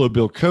Frederick Buffalo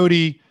Bill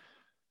Cody,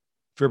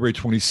 February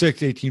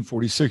 26,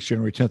 1846,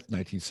 January 10th,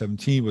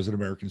 1917, was an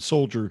American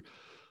soldier,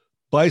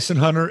 bison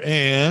hunter,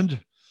 and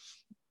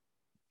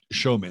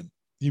showman.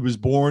 He was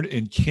born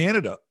in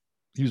Canada.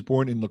 He was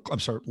born in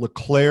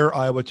LeClaire,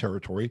 Iowa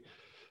Territory,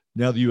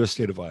 now the U.S.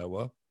 state of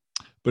Iowa.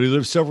 But he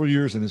lived several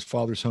years in his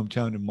father's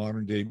hometown in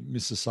modern-day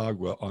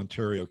Mississauga,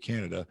 Ontario,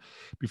 Canada,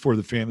 before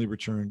the family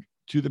returned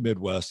to the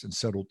Midwest and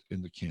settled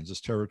in the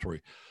Kansas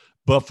Territory.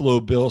 Buffalo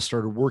Bill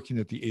started working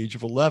at the age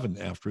of 11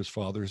 after his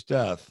father's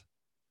death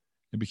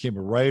and became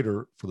a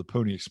writer for the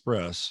Pony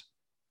Express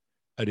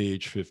at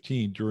age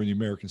 15. During the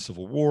American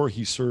Civil War,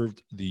 he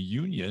served the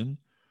Union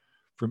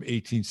from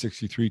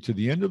 1863 to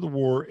the end of the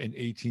war in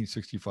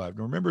 1865.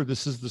 Now remember,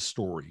 this is the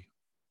story.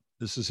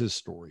 This is his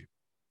story.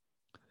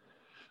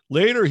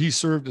 Later, he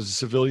served as a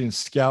civilian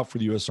scout for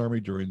the U.S. Army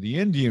during the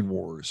Indian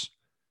Wars,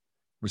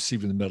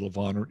 receiving the Medal of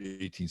Honor in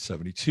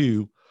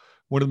 1872.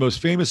 One of the most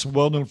famous and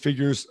well-known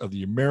figures of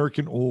the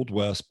American Old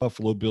West,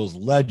 Buffalo Bill's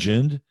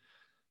legend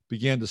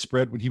began to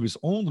spread when he was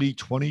only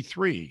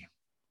 23.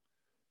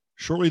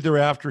 Shortly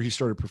thereafter, he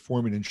started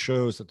performing in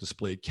shows that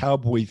displayed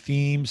cowboy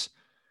themes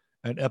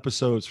and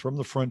episodes from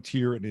the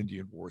frontier and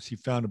Indian Wars. He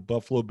founded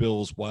Buffalo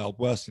Bill's Wild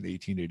West in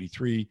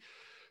 1883,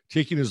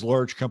 taking his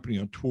large company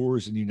on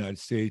tours in the United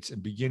States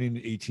and beginning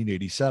in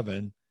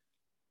 1887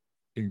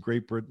 in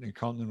Great Britain and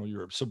continental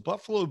Europe. So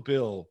Buffalo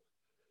Bill,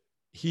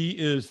 he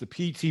is the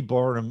P.T.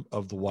 Barnum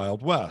of the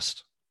Wild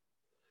West.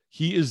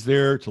 He is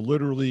there to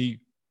literally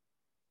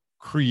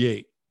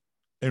create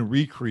and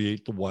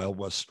recreate the Wild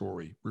West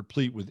story,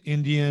 replete with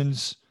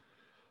Indians,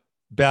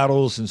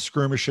 battles and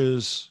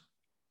skirmishes.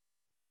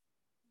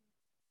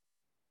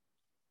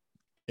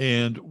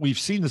 And we've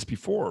seen this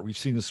before. We've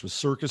seen this with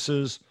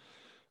circuses.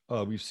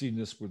 We've seen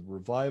this with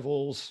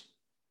revivals.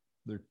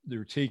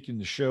 They're taking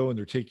the show and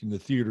they're taking the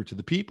theater to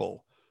the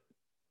people.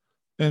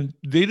 And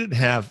they didn't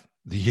have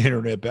the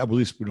internet. At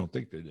least we don't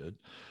think they did.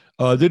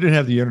 They didn't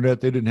have the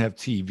internet. They didn't have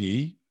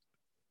TV.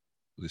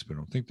 At least we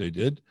don't think they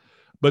did.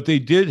 But they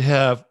did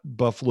have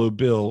Buffalo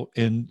Bill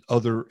and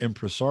other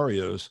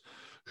impresarios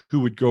who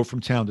would go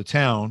from town to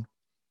town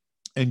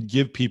and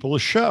give people a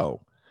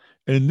show.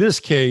 And in this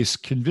case,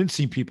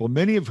 convincing people,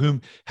 many of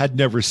whom had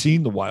never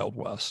seen the Wild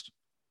West,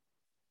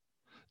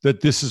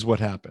 that this is what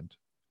happened.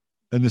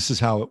 And this is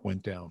how it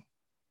went down.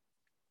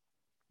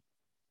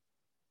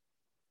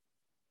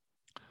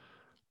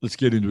 Let's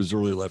get into his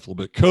early life a little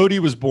bit. Cody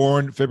was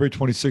born February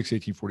 26,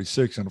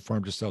 1846, on a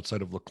farm just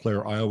outside of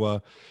LeClaire,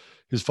 Iowa.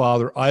 His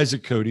father,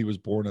 Isaac Cody, was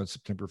born on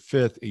September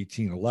 5th,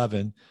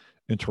 1811,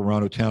 in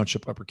Toronto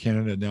Township, Upper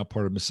Canada, now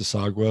part of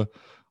Mississauga,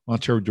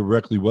 Ontario,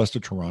 directly west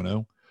of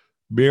Toronto.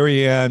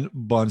 Mary Ann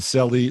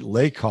Bonselli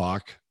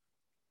Laycock.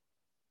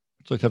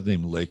 I'd like to have the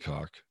name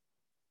Laycock.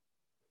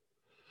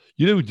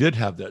 You know who did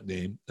have that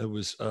name? It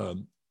was,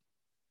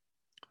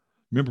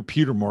 remember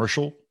Peter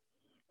Marshall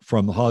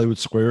from the Hollywood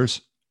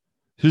Squares?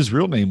 His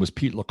real name was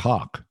Pete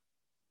Lecoq.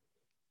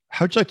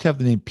 How'd you like to have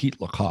the name Pete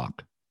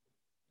Lecoq?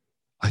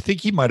 I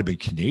think he might have been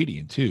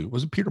Canadian too.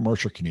 Wasn't Peter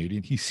Marshall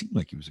Canadian? He seemed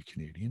like he was a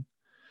Canadian.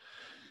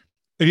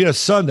 And he had a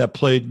son that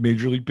played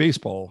Major League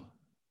Baseball,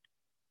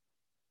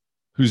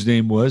 whose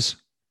name was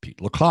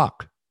Pete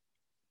Lecoq.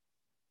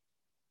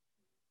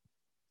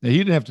 Now, he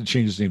didn't have to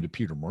change his name to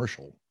Peter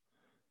Marshall.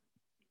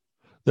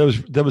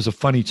 That was a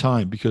funny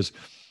time because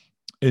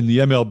in the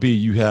MLB,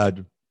 you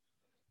had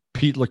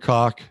Pete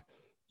Lecoq,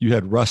 you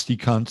had Rusty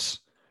Kuntz,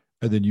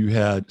 and then you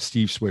had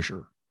Steve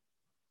Swisher.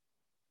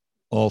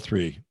 All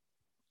three.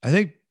 I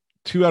think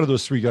 2 out of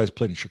those 3 guys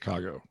played in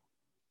Chicago.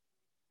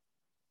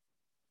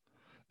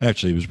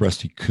 Actually, it was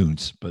Rusty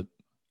Kuntz, but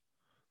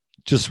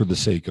just for the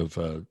sake of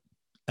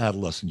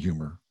adolescent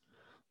humor,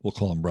 we'll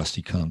call him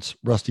Rusty Kuntz.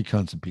 Rusty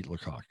Kuntz and Pete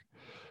Lecoq.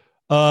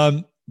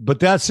 But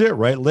that's it,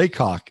 right?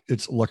 Laycock.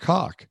 It's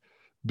Lecoq.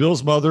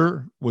 Bill's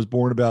mother was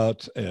born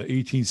about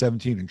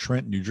 1817 in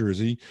Trenton, New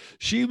Jersey.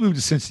 She moved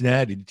to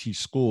Cincinnati to teach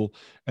school,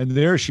 and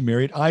there she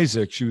married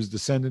Isaac. She was a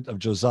descendant of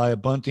Josiah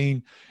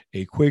Bunting,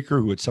 a Quaker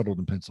who had settled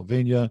in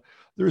Pennsylvania.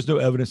 There is no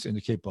evidence to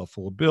indicate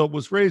Buffalo Bill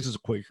was raised as a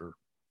Quaker.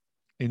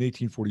 In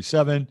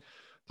 1847,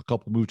 the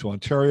couple moved to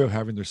Ontario,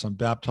 having their son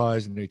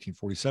baptized in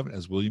 1847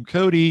 as William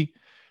Cody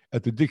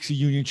at the Dixie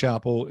Union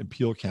Chapel in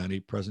Peel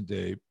County,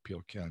 present-day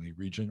Peel County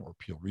region or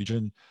Peel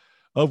region,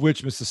 of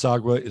which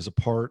Mississauga is a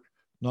part,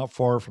 not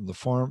far from the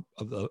farm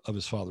of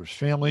his father's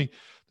family.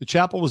 The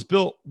chapel was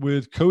built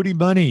with Cody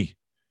money,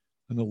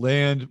 and the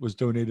land was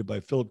donated by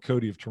Philip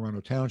Cody of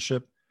Toronto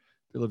Township.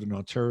 They lived in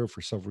Ontario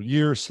for several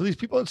years. So these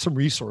people had some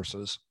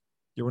resources.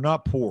 They were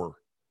not poor.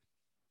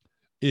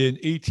 In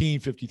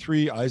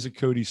 1853, Isaac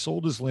Cody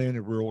sold his land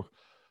in rural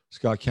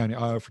Scott County,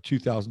 Iowa for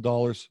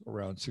 $2,000,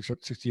 around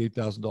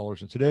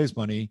 $68,000 in today's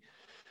money.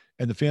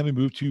 And the family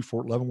moved to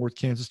Fort Leavenworth,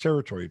 Kansas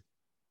Territory.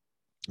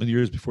 In the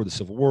years before the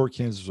Civil War,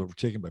 Kansas was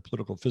overtaken by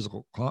political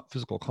and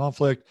physical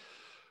conflict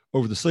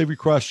over the slavery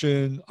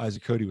question.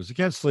 Isaac Cody was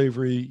against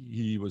slavery.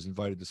 He was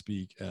invited to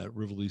speak at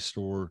Rivoli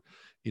Store,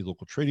 a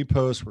local trading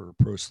post where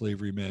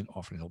pro-slavery men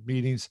often held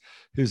meetings.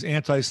 His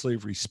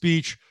anti-slavery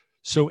speech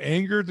so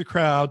angered the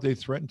crowd, they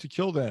threatened to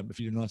kill them if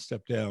he did not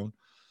step down.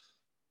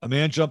 A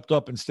man jumped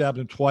up and stabbed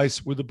him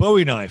twice with a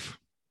Bowie knife.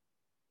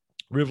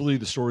 Rivoli,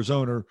 the store's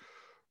owner,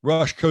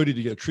 rushed Cody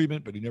to get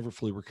treatment, but he never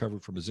fully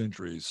recovered from his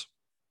injuries.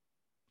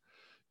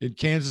 In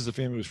Kansas, the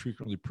family was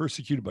frequently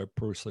persecuted by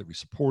pro-slavery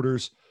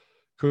supporters.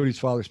 Cody's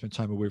father spent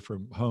time away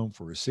from home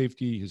for his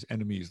safety. His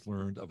enemies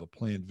learned of a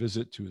planned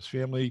visit to his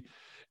family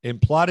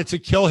and plotted to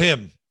kill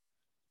him.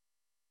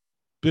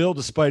 Bill,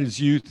 despite his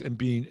youth and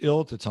being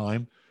ill at the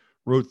time,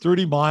 rode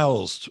 30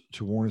 miles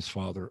to warn his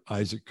father,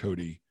 Isaac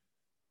Cody.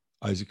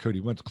 Isaac Cody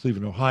went to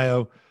Cleveland,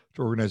 Ohio,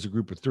 to organize a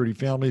group of 30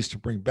 families to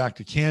bring back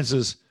to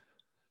Kansas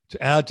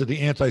to add to the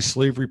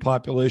anti-slavery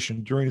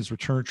population. During his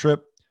return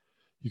trip,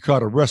 he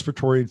caught a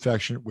respiratory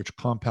infection, which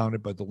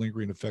compounded by the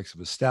lingering effects of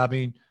his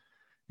stabbing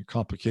and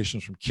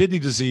complications from kidney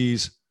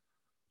disease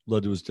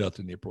led to his death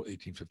in April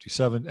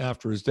 1857.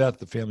 After his death,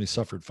 the family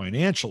suffered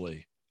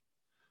financially.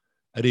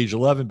 At age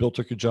 11, Bill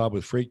took a job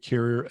with Freight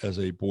Carrier as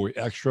a boy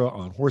extra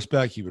on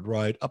horseback. He would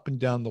ride up and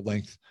down the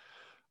length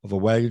of a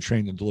wagon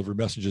train and deliver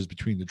messages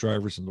between the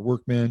drivers and the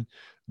workmen.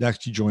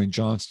 Next, he joined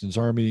Johnston's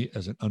army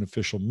as an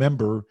unofficial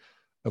member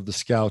of the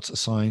Scouts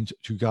assigned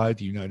to guide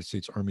the United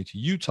States Army to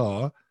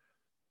Utah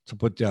to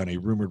put down a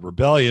rumored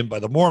rebellion by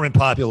the Mormon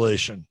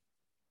population.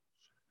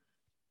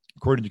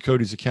 According to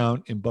Cody's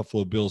account in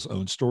Buffalo Bill's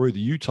own story, the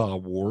Utah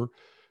War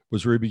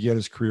was where he began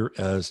his career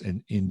as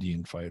an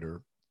Indian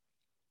fighter.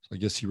 So I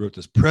guess he wrote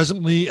this.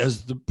 Presently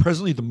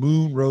the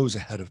moon rose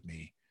ahead of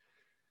me,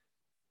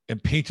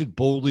 and painted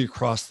boldly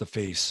across the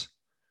face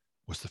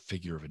was the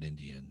figure of an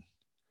Indian.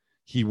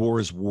 He wore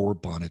his war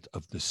bonnet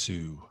of the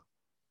Sioux.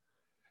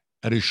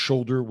 At his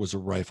shoulder was a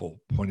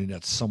rifle pointing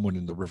at someone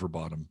in the river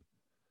bottom,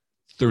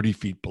 30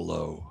 feet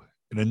below.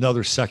 In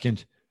another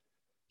second,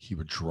 he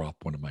would drop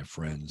one of my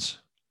friends.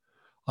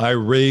 I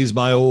raised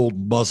my old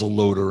muzzle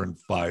loader and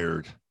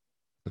fired.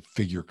 The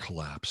figure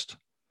collapsed,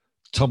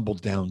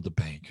 tumbled down the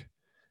bank,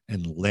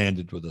 and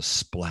landed with a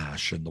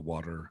splash in the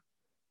water.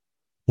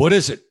 What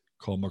is it?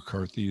 Called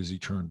McCarthy as he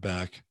turned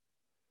back.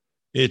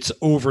 It's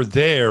over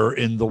there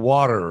in the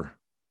water.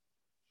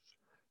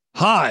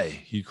 Hi,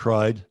 he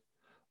cried.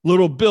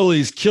 Little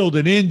Billy's killed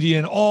an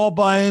Indian all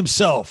by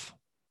himself.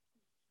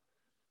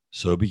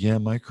 So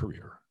began my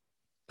career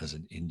as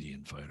an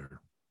Indian fighter.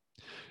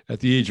 At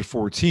the age of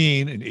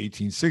 14 in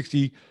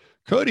 1860,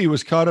 Cody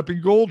was caught up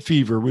in gold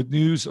fever with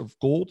news of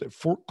gold at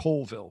Fort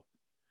Colville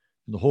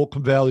in the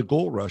Holcomb Valley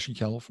Gold Rush in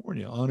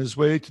California. On his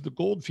way to the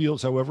gold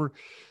fields, however,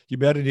 he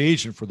met an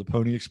agent for the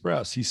Pony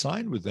Express. He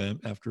signed with them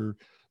after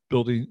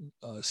building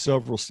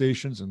several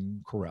stations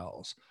and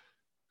corrals.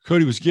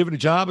 Cody was given a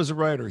job as a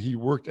writer. He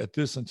worked at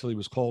this until he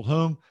was called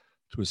home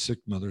to his sick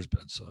mother's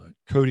bedside.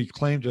 Cody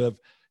claimed to have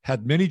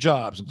had many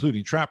jobs,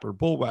 including trapper,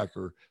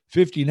 bullwhacker,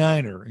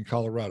 59er in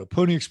Colorado,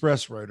 Pony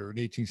Express writer in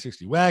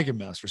 1860, wagon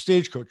master,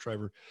 stagecoach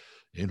driver,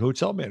 and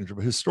hotel manager.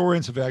 But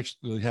historians have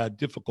actually had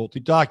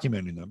difficulty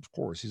documenting them. Of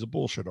course, he's a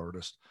bullshit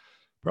artist.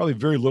 Probably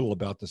very little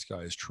about this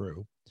guy is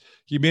true.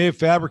 He may have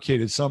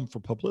fabricated some for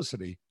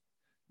publicity.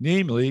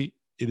 Namely,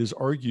 it is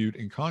argued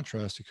in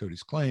contrast to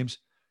Cody's claims,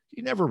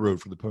 he never rode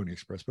for the Pony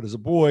Express, but as a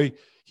boy,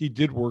 he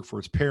did work for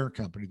its parent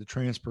company, the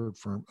transport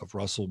firm of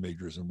Russell,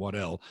 Majors, and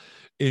Waddell.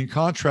 In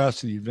contrast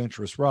to the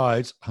adventurous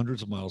rides,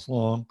 hundreds of miles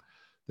long,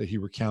 that he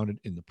recounted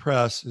in the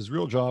press, his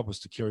real job was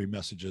to carry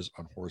messages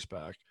on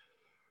horseback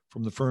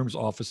from the firm's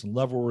office in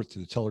Leavenworth to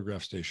the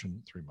telegraph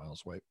station 3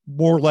 miles away.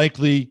 More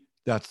likely,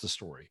 that's the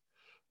story.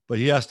 But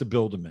he has to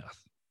build a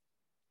myth.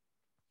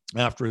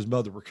 After his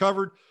mother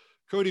recovered,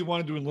 Cody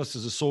wanted to enlist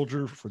as a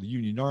soldier for the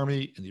Union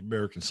Army in the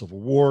American Civil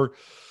War,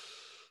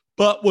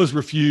 but was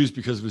refused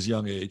because of his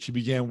young age. He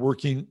began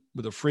working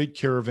with a freight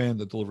caravan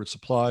that delivered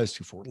supplies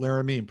to Fort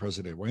Laramie in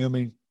present-day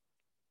Wyoming.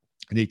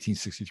 In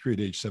 1863, at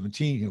age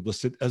 17, he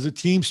enlisted as a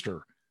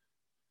teamster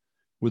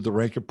with the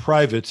rank of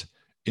private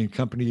in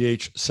Company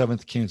H,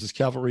 7th Kansas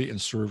Cavalry,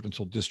 and served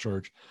until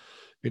discharge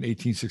in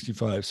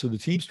 1865. So the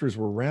Teamsters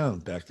were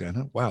around back then.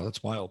 Huh? Wow,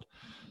 that's wild.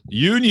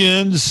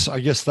 Unions, I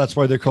guess that's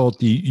why they call it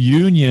the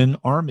Union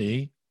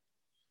Army.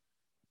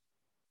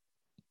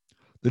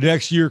 The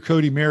next year,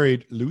 Cody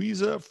married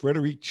Louisa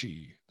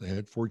Frederici. They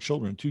had 4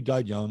 children. 2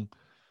 died young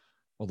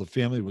while the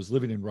family was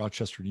living in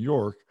Rochester, New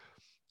York.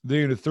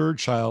 They and a 3rd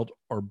child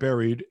are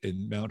buried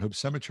in Mount Hope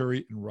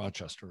Cemetery in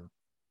Rochester.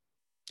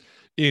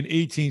 In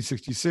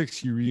 1866,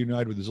 he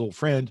reunited with his old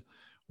friend,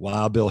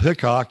 Wild Bill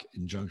Hickok,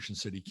 in Junction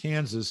City,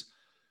 Kansas,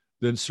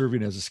 then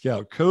serving as a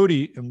scout.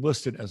 Cody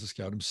enlisted as a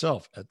scout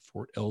himself at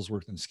Fort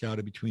Ellsworth and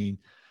scouted between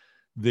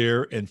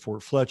there and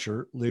Fort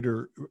Fletcher,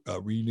 later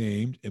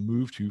renamed and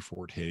moved to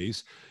Fort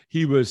Hays.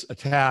 He was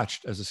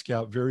attached as a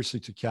scout variously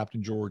to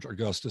Captain George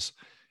Augustus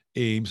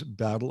Ames'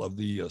 Battle of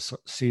the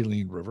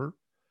Saline River,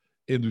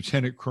 and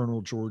Lieutenant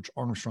Colonel George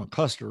Armstrong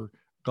Custer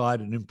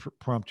guided an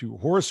impromptu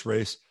horse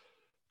race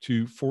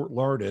to Fort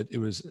Larned. It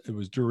was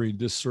during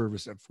this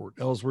service at Fort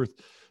Ellsworth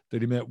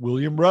that he met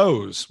William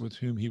Rose, with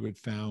whom he would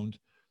found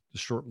the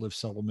short-lived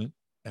settlement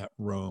at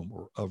Rome,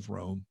 or of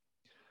Rome.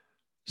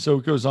 So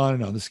it goes on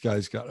and on. This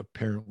guy's got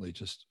apparently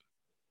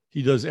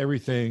he does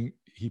everything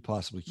he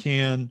possibly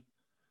can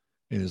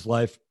in his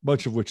life,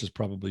 much of which is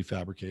probably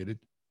fabricated.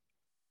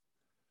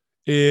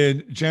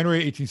 In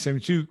January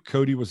 1872,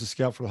 Cody was a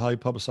scout for the highly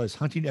publicized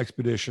hunting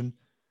expedition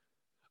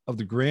of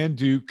the Grand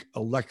Duke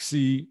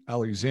Alexei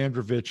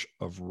Alexandrovich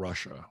of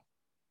Russia.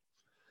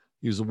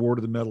 He was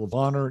awarded the Medal of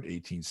Honor in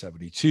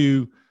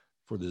 1872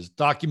 for this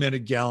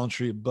documented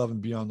gallantry above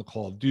and beyond the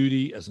call of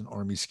duty as an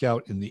Army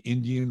scout in the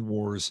Indian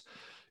Wars.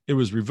 It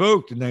was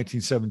revoked in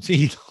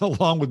 1917,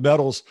 along with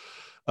medals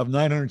of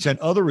 910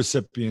 other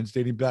recipients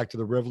dating back to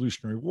the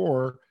Revolutionary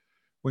War,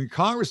 when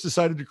Congress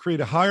decided to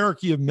create a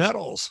hierarchy of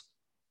medals,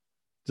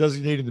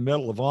 designating the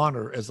Medal of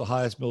Honor as the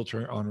highest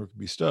military honor it could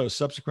bestow.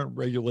 Subsequent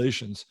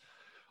regulations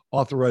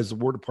authorized the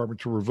War Department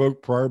to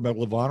revoke prior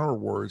Medal of Honor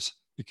awards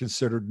it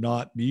considered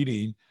not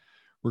meeting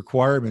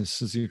requirements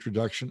since the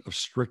introduction of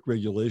strict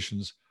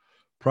regulations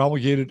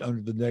promulgated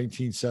under the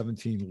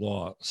 1917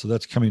 law. So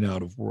that's coming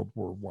out of World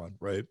War I,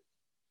 right?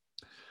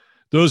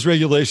 Those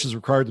regulations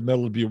required the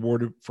medal to be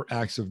awarded for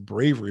acts of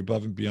bravery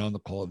above and beyond the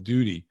call of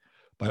duty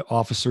by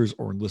officers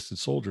or enlisted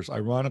soldiers.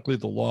 Ironically,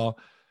 the law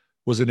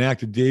was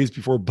enacted days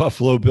before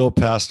Buffalo Bill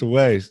passed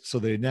away. So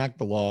they enact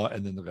the law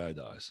and then the guy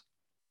dies,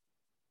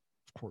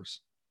 of course.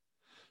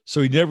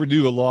 So he never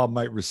knew a law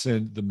might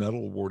rescind the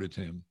medal awarded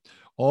to him.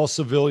 All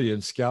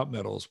civilian scout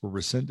medals were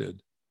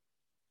rescinded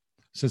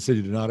since they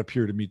did not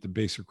appear to meet the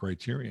basic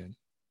criterion.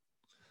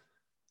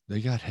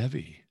 They got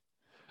heavy.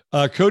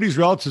 Cody's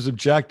relatives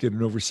objected,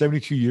 and over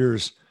 72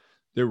 years,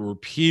 they were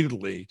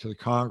repeatedly to the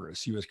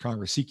Congress, U.S.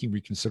 Congress, seeking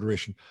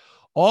reconsideration.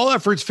 All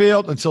efforts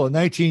failed until a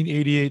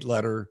 1988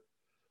 letter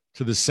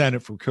to the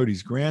Senate from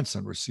Cody's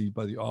grandson, received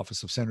by the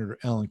office of Senator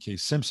Alan K.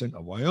 Simpson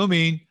of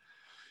Wyoming,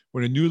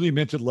 when a newly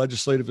minted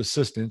legislative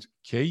assistant,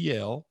 Kay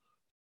Yale,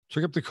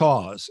 took up the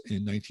cause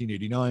in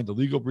 1989. The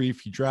legal brief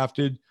he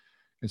drafted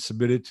and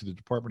submitted to the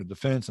Department of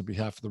Defense on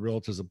behalf of the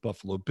relatives of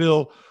Buffalo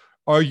Bill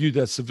argued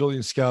that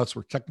civilian scouts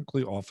were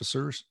technically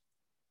officers,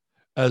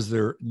 as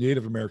their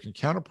Native American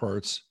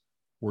counterparts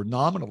were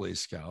nominally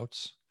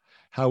scouts.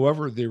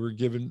 However, they were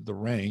given the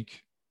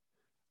rank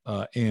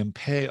and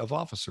pay of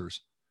officers,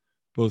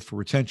 both for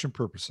retention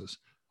purposes.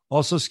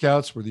 Also,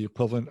 scouts were the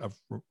equivalent of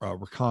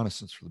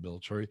reconnaissance for the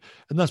military,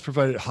 and thus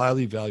provided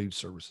highly valued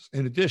services.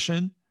 In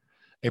addition,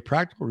 a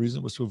practical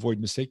reason was to avoid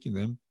mistaking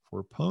them for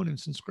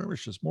opponents in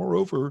skirmishes.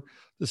 Moreover,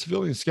 the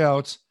civilian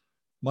scouts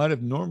might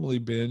have normally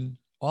been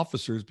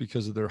officers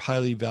because of their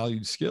highly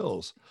valued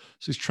skills.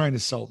 So he's trying to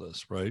sell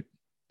this, right?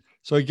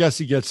 So I guess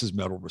he gets his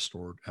medal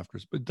restored after,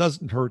 but it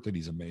doesn't hurt that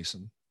he's a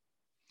Mason.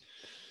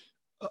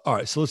 All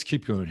right, so let's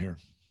keep going here.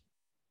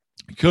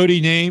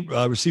 Cody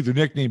received the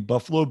nickname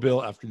Buffalo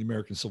Bill after the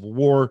American Civil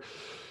War,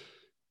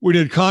 when he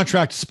had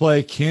contract to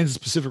supply Kansas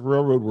Pacific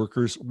Railroad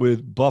workers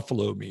with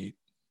buffalo meat.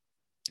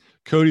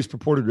 Cody's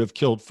purported to have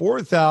killed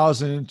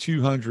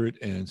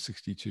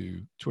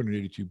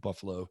 282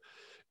 buffalo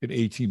in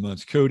 18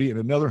 months. Cody and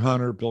another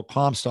hunter, Bill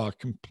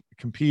Comstock,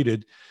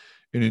 competed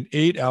in an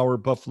 8-hour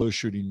buffalo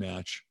shooting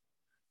match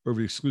over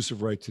the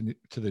exclusive right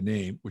to the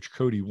name, which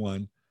Cody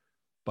won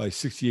by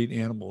 68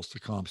 animals to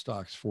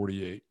Comstock's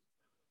 48.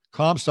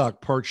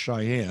 Comstock, part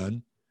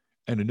Cheyenne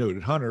and a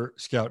noted hunter,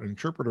 scout, and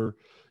interpreter,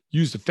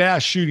 used a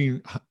fast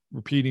shooting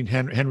repeating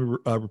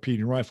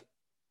repeating rifle.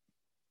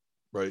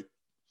 Right.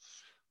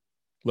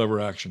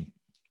 Lever action.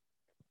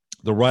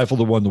 The rifle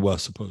that won the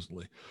West,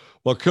 supposedly.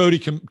 While Cody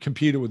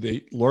competed with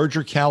a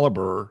larger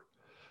caliber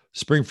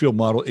Springfield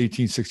model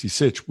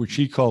 1866, which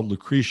he called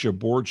Lucretia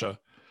Borgia,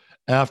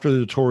 after the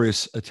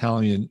notorious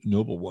Italian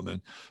noblewoman,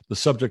 the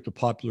subject of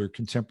popular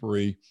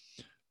contemporary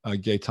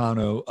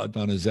Gaetano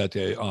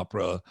Donizetti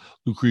opera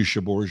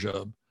Lucretia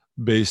Borgia,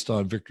 based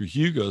on Victor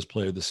Hugo's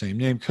play of the same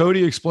name.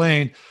 Cody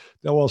explained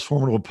that while his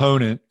formidable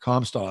opponent,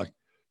 Comstock,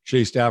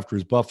 chased after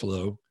his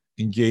buffalo,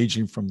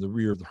 engaging from the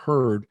rear of the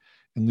herd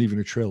and leaving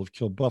a trail of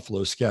killed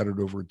buffalo scattered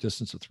over a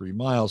distance of 3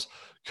 miles,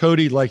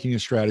 Cody, likening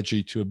his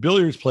strategy to a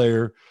billiards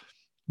player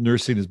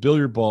nursing his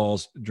billiard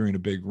balls during a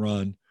big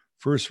run,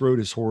 first rode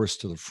his horse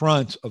to the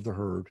front of the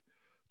herd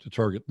to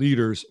target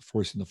leaders,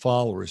 forcing the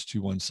followers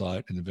to one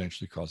side and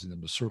eventually causing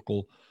them to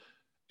circle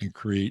and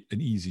create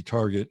an easy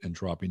target and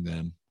dropping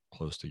them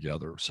close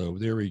together. So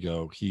there we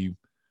go. He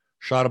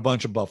shot a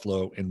bunch of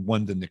buffalo and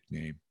won the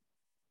nickname.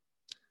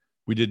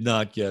 We did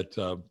not get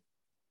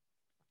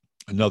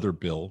another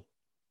Bill,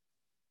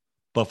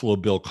 Buffalo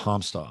Bill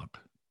Comstock.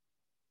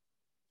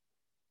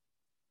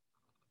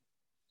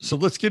 So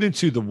let's get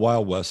into the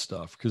Wild West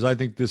stuff, because I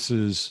think this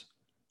is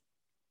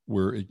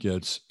where it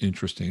gets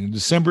interesting. In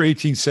December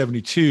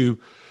 1872,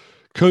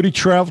 Cody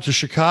traveled to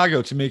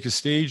Chicago to make a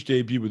stage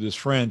debut with his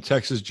friend,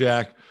 Texas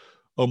Jack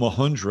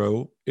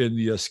Omohundro, in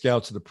the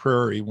Scouts of the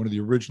Prairie, one of the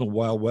original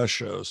Wild West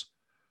shows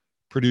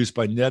produced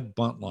by Ned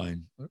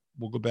Buntline.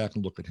 We'll go back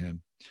and look at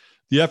him.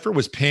 The effort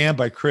was panned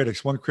by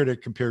critics. One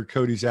critic compared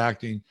Cody's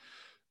acting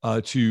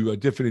to a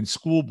diffident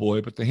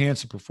schoolboy, but the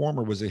handsome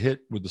performer was a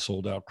hit with the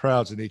sold-out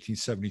crowds. In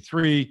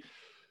 1873,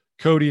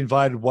 Cody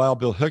invited Wild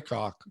Bill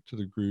Hickok to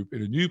the group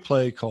in a new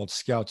play called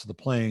Scouts of the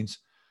Plains.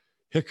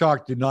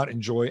 Hickok did not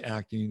enjoy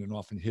acting and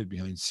often hid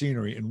behind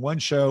scenery. In one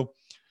show,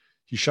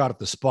 he shot at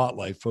the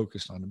spotlight,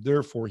 focused on him.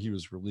 Therefore, he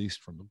was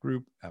released from the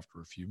group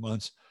after a few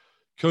months.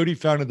 Cody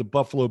founded the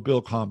Buffalo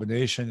Bill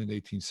Combination in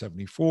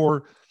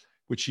 1874,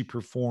 which he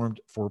performed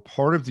for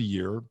part of the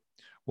year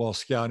while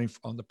scouting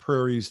on the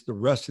prairies the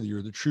rest of the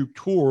year. The troupe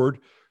toured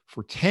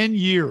for 10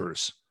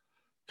 years.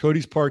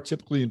 Cody's part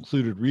typically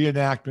included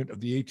reenactment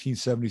of the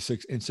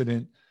 1876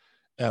 incident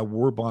at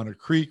Warbonnet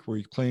Creek, where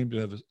he claimed to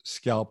have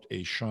scalped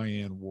a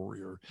Cheyenne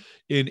warrior.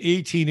 In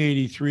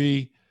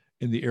 1883,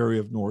 in the area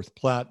of North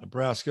Platte,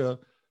 Nebraska,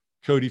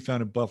 Cody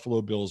founded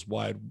Buffalo Bill's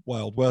Wild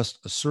West,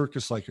 a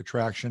circus-like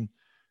attraction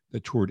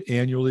that toured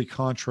annually.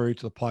 Contrary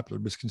to the popular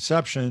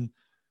misconception,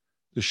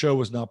 the show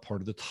was not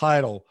part of the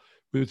title.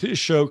 With his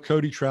show,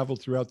 Cody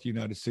traveled throughout the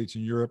United States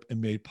and Europe and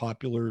made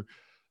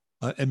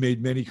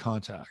many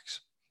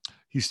contacts.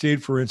 He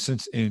stayed, for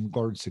instance, in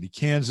Garden City,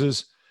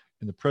 Kansas,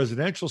 in the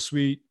presidential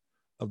suite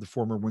of the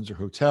former Windsor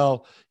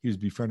Hotel. He was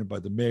befriended by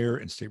the mayor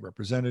and state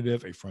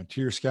representative, a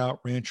frontier scout,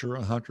 rancher,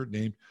 and hunter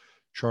named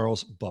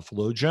Charles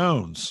Buffalo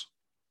Jones.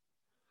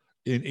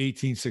 In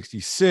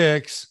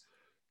 1866,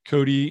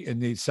 Cody and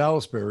Nate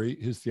Salisbury,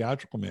 his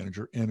theatrical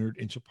manager, entered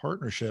into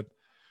partnership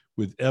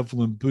with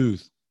Evelyn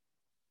Booth,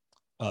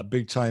 a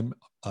big-time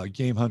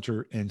game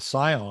hunter and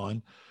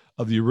scion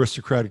of the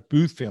aristocratic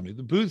Booth family.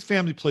 The Booth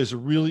family plays a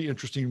really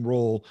interesting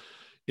role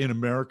in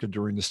America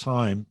during this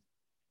time.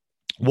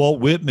 Walt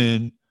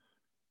Whitman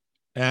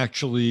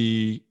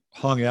actually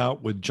hung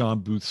out with John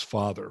Booth's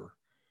father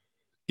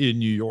in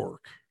New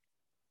York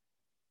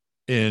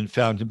and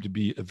found him to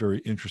be a very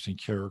interesting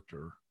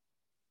character.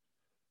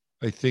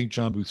 I think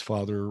John Booth's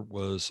father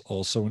was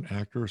also an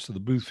actor. So the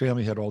Booth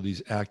family had all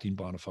these acting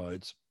bona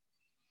fides.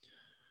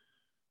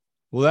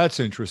 Well, that's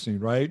interesting,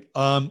 right?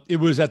 It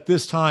was at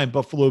this time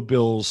Buffalo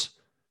Bill's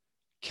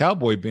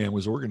cowboy band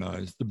was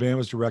organized. The band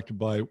was directed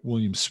by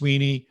William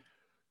Sweeney,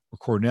 a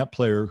cornet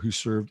player who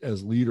served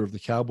as leader of the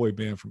cowboy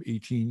band from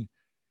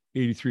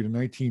 1883 to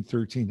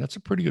 1913. That's a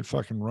pretty good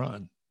fucking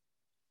run,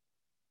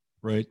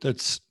 right?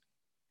 That's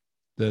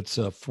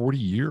 40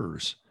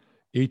 years.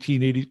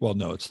 1880. Well,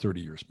 no, it's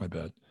 30 years. My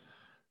bad.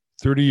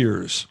 30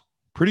 years.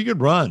 Pretty good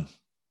run.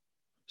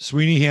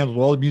 Sweeney handled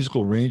all the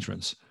musical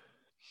arrangements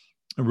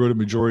and wrote a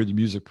majority of the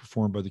music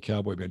performed by the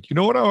cowboy band. You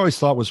know what I always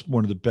thought was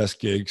one of the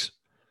best gigs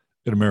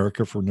in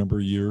America for a number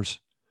of years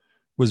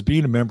was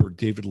being a member of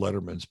David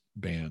Letterman's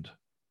band.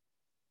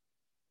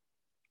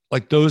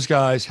 Like, those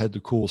guys had the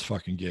coolest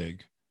fucking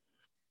gig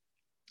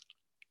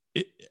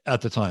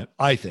at the time,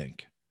 I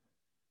think,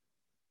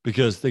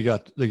 because they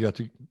got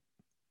to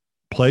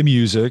play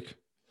music.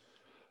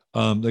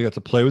 They got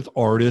to play with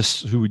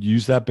artists who would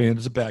use that band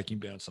as a backing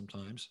band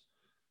sometimes.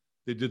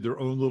 They did their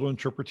own little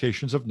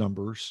interpretations of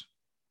numbers,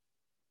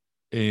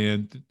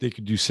 and they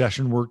could do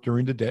session work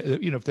during the day.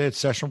 You know, if they had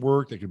session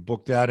work, they could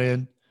book that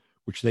in,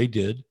 which they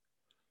did.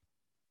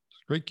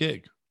 It's a great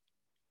gig.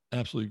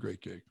 Absolutely great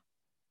gig.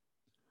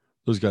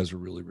 Those guys are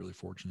really, really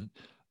fortunate.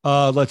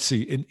 Let's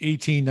see. In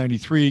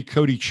 1893,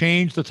 Cody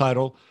changed the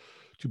title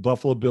to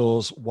Buffalo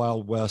Bill's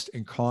Wild West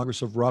and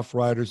Congress of Rough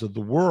Riders of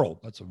the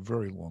World. That's a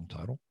very long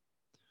title.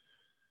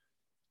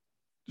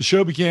 The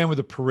show began with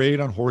a parade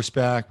on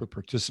horseback with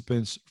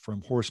participants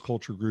from horse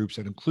culture groups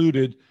that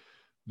included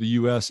the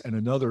U.S. and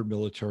another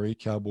military,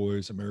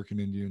 cowboys, American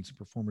Indians, and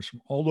performers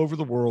from all over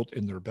the world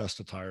in their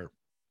best attire.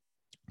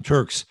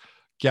 Turks,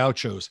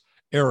 gauchos,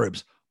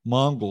 Arabs,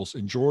 Mongols,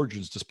 and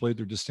Georgians displayed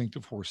their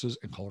distinctive horses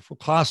and colorful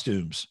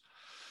costumes.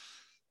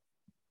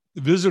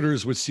 The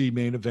visitors would see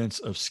main events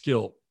of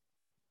skill,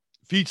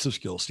 feats of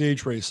skill,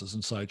 stage races,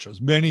 and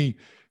sideshows. Many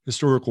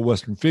historical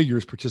Western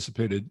figures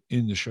participated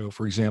in the show.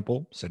 For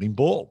example, Sitting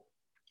Bull.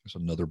 There's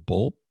another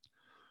bull.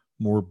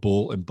 More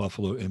bull and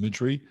buffalo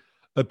imagery.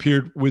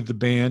 Appeared with the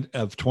band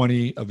of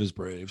 20 of his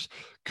braves.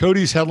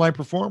 Cody's headline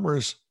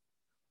performers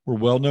were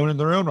well known in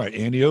their own right.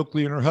 Annie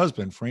Oakley and her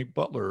husband, Frank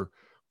Butler,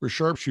 were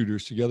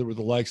sharpshooters, together with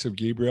the likes of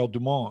Gabriel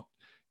Dumont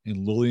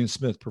and Lillian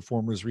Smith.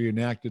 Performers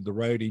reenacted the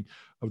riding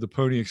of the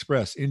Pony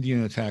Express,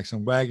 Indian attacks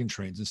on wagon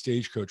trains, and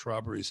stagecoach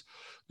robberies.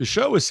 The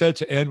show is said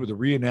to end with a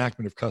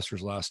reenactment of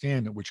Custer's last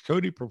stand, in which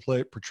Cody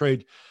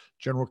portrayed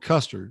General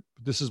Custer.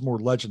 But this is more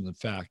legend than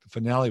fact. The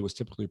finale was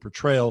typically a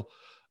portrayal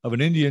of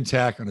an Indian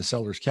attack on a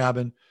settler's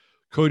cabin.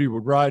 Cody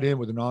would ride in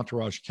with an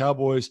entourage of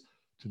cowboys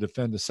to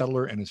defend the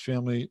settler and his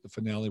family. The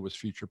finale was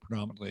featured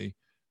predominantly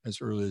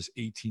as early as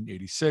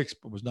 1886,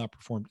 but was not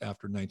performed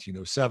after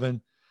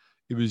 1907.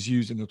 It was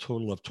used in a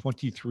total of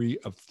 23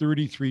 of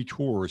 33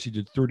 tours. He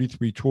did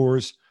 33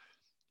 tours.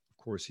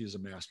 Of course, he is a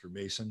master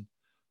mason.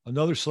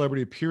 Another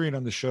celebrity appearing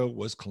on the show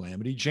was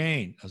Calamity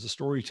Jane as a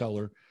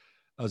storyteller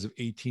as of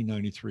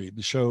 1893.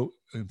 The show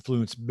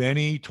influenced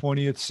many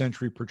 20th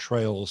century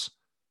portrayals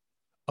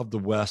of the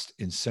West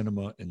in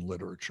cinema and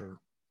literature.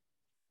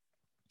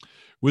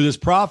 With his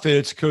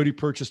profits, Cody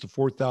purchased a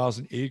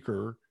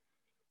 4,000-acre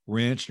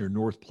ranch near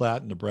North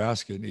Platte,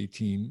 Nebraska in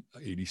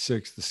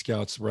 1886. The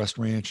Scouts Rest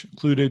Ranch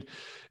included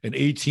an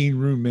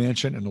 18-room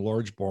mansion and a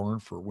large barn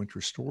for winter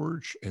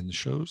storage and the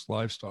show's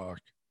livestock.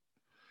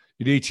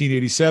 In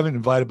 1887,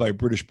 invited by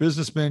British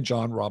businessman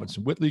John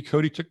Robinson Whitley,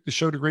 Cody took the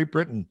show to Great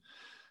Britain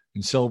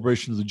in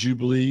celebration of the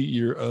Jubilee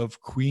year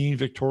of Queen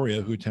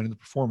Victoria, who attended the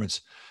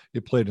performance.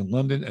 It played in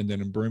London and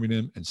then in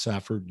Birmingham and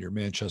Safford near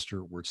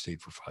Manchester, where it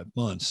stayed for 5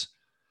 months.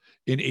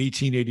 In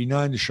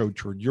 1889, the show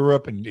toured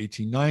Europe, and in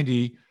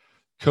 1890,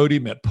 Cody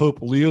met Pope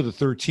Leo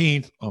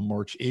XIII on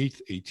March 8th,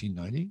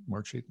 1890.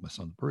 March 8th, my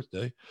son's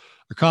birthday.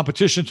 A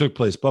competition took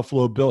place.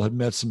 Buffalo Bill had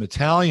met some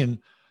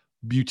Italian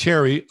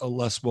buteri, a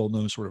less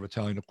well-known sort of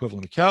Italian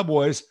equivalent of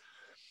cowboys,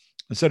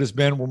 and said his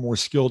men were more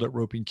skilled at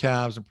roping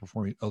calves and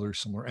performing other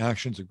similar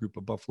actions. A group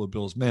of Buffalo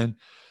Bill's men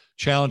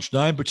challenged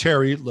 9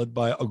 buteri, led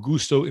by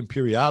Augusto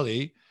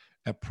Imperiale,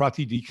 at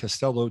Prati di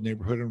Castello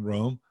neighborhood in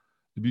Rome.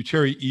 The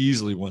buteri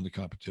easily won the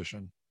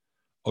competition.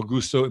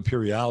 Augusto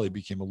Imperiale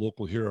became a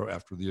local hero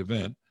after the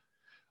event.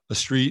 A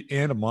street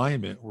and a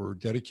monument were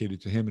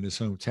dedicated to him in his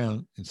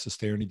hometown in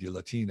Cisterni di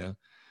Latina.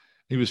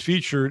 He was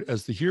featured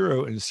as the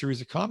hero in a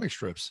series of comic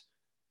strips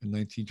in the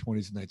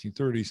 1920s and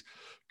 1930s.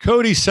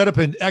 Cody set up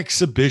an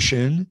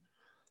exhibition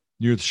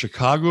near the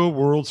Chicago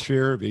World's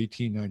Fair of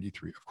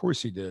 1893. Of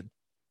course he did,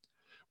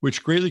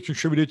 which greatly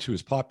contributed to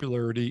his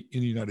popularity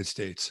in the United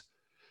States.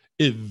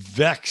 It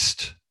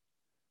vexed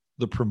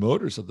the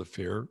promoters of the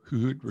fair,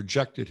 who had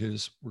rejected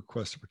his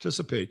request to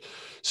participate.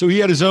 So he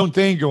had his own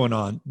thing going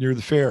on near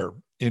the fair.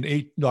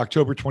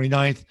 October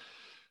 29th,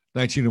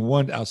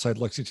 1901, outside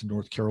Lexington,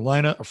 North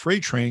Carolina, a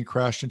freight train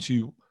crashed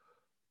into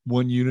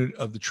one unit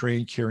of the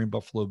train carrying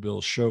Buffalo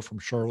Bill's show from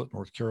Charlotte,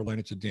 North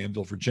Carolina to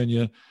Danville,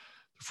 Virginia.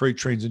 The freight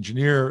train's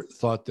engineer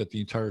thought that the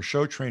entire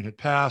show train had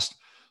passed,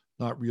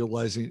 not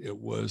realizing it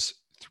was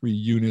 3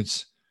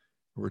 units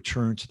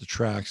returned to the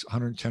tracks.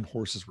 110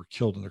 horses were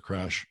killed in the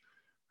crash,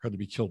 had to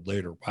be killed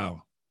later.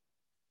 Wow.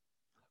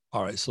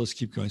 All right, so let's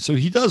keep going. So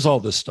he does all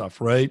this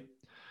stuff, right?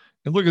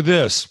 And look at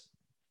this.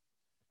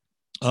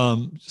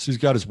 So he's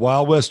got his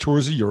Wild West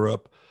tours of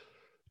Europe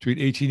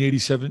between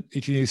 1887 to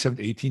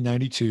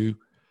 1892,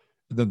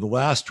 and then the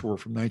last tour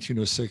from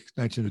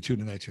 1902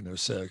 to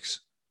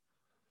 1906.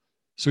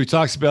 So he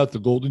talks about the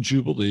Golden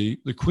Jubilee.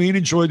 The Queen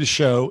enjoyed the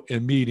show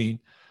and meeting.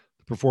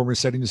 The performer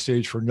setting the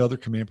stage for another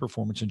command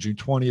performance on June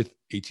 20th,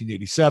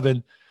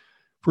 1887.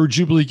 For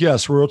Jubilee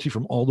guests, royalty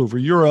from all over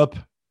Europe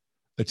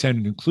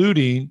attended,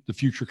 including the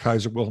future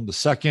Kaiser Wilhelm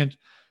II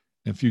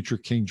and future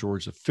King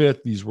George V.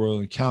 These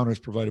royal encounters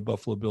provided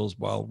Buffalo Bill's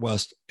Wild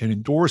West an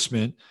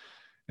endorsement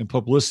and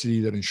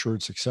publicity that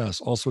ensured success.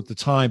 Also at the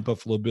time,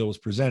 Buffalo Bill was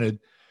presented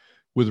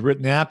with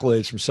written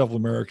accolades from several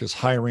of America's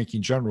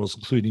high-ranking generals,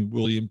 including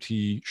William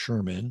T.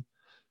 Sherman,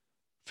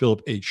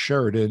 Philip H.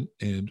 Sheridan,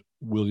 and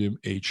William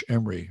H.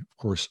 Emery. Of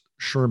course,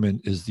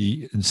 Sherman is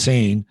the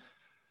insane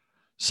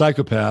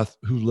psychopath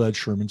who led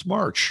Sherman's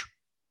March.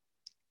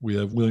 We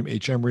have William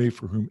H. Emery,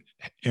 for whom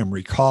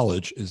Emory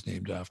College is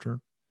named after.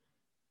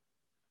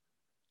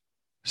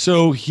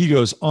 So he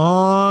goes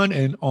on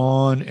and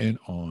on and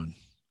on,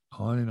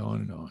 on and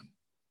on and on,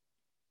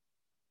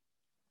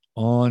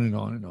 on and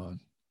on and on.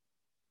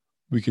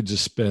 We could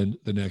just spend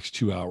the next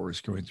 2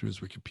 hours going through his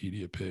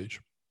Wikipedia page.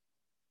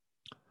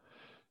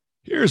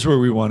 Here's where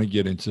we want to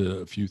get into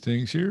a few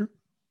things here.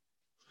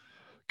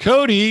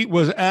 Cody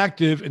was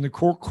active in the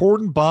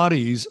cordon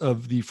bodies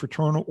of the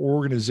fraternal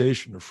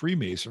organization of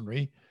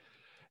Freemasonry,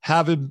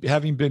 having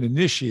been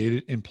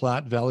initiated in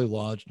Platte Valley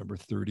Lodge number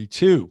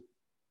 32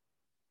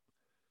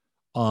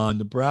 in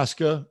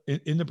Nebraska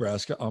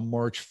on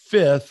March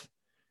 5th,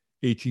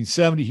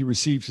 1870. He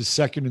received his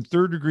 2nd and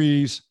 3rd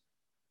degrees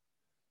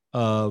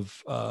on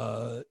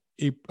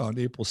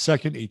April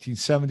 2nd,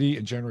 1870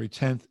 and January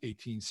 10th,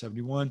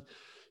 1871.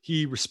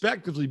 He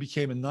respectively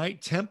became a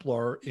Knight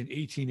Templar in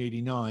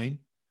 1889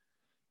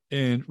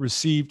 and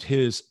received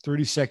his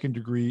 32nd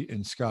degree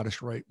in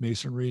Scottish Rite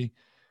Masonry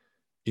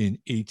in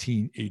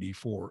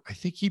 1884. I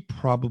think he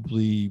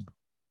probably,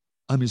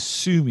 I'm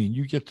assuming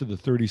you get to the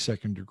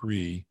 32nd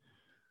degree,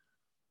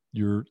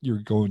 you're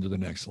going to the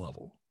next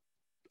level.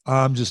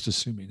 I'm just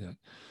assuming that.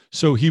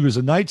 So he was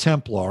a Knight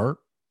Templar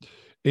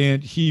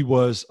and he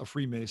was a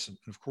Freemason.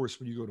 And of course,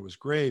 when you go to his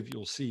grave,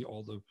 you'll see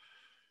all the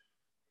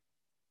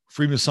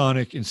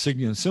Freemasonic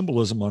insignia and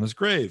symbolism on his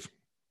grave.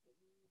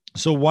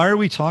 So why are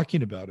we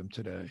talking about him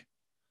today?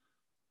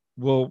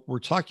 Well, we're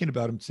talking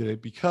about him today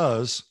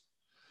because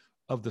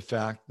of the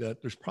fact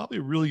that there's probably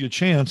a really good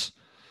chance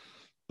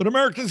that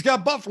Americans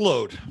got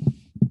buffaloed,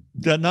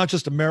 that not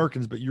just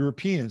Americans, but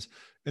Europeans,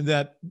 and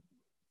that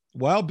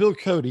Wild Bill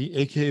Cody,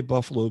 AKA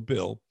Buffalo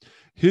Bill,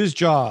 his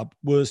job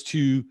was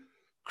to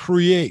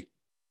create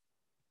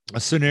a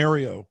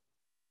scenario,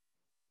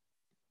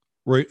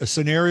 right? A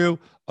scenario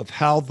of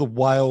how the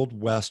Wild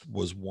West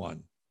was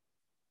won.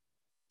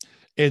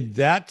 And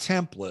that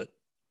template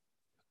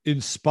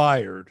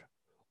inspired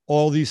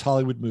all these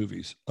Hollywood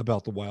movies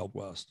about the Wild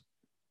West.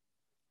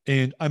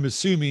 And I'm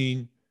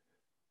assuming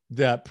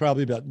that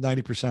probably about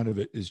 90% of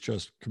it is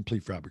just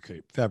complete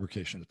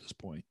fabrication at this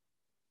point.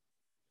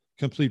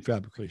 Complete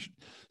fabrication.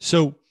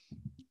 So,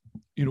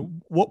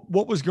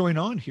 what was going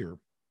on here?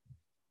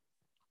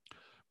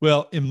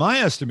 Well, in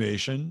my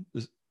estimation,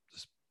 this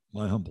is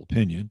my humble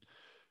opinion,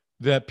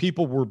 that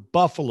people were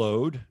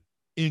buffaloed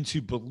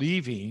into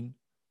believing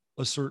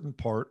a certain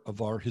part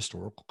of our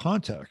historical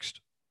context.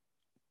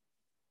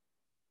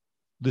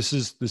 This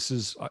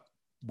is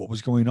what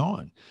was going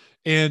on,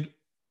 and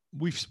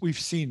we've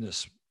seen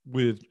this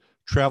with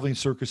traveling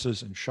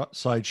circuses and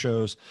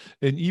sideshows,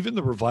 and even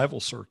the revival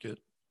circuit,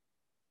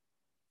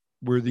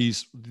 where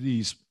these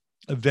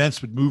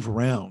events would move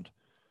around,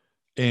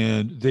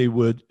 and they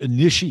would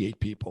initiate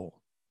people.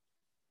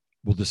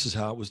 Well, this is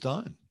how it was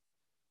done.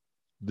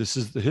 This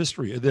is the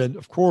history, and then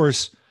of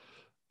course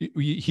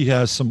he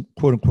has some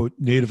quote unquote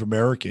Native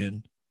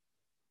American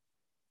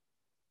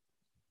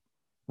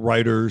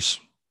writers,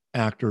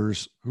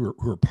 actors who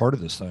are part of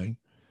this thing,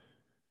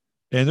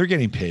 and they're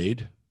getting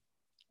paid.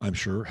 I'm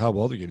sure. How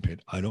well they're getting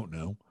paid, I don't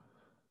know.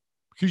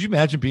 Could you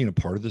imagine being a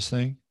part of this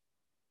thing?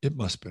 It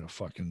must have been a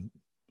fucking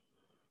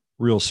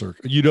real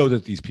circus. You know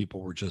that these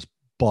people were just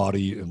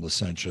bawdy and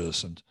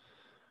licentious, and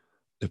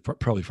they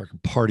probably fucking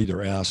partied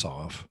their ass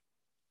off.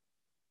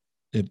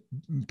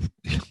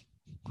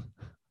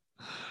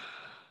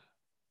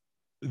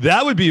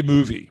 That would be a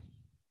movie.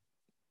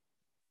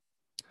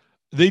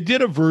 They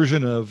did a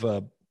version of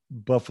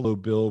Buffalo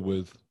Bill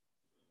with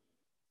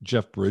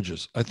Jeff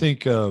Bridges. I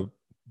think,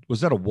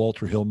 was that a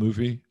Walter Hill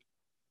movie?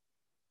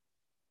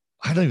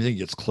 I don't even think it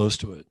gets close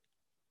to it.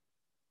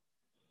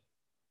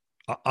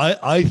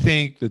 I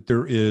think that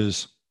there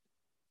is.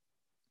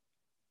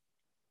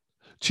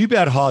 Too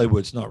bad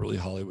Hollywood's not really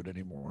Hollywood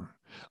anymore.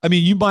 I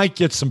mean, you might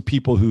get some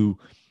people who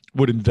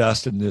would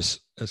invest in this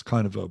as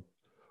kind of a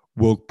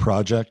woke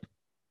project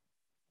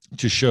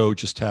to show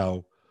just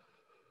how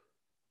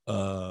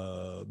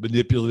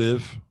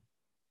manipulative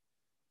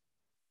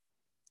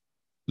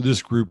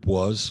this group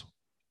was.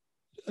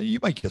 You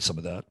might get some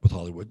of that with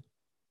Hollywood,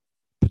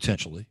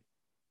 potentially.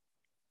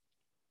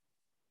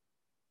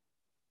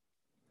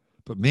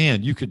 But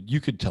man, you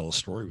could tell a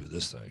story with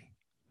this thing.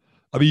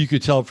 I mean, you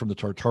could tell it from the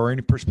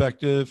Tartarian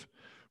perspective,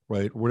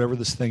 right? Whatever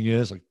this thing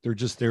is, like they're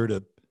just there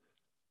to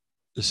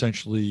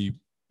essentially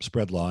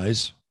spread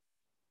lies.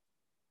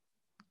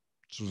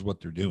 This is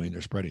what they're doing.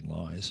 They're spreading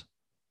lies.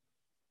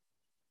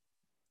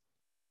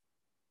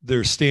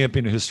 They're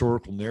stamping a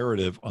historical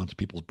narrative onto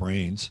people's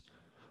brains.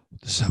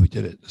 This is how we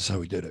did it. This is how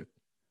we did it.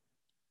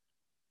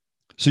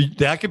 So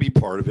that could be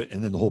part of it.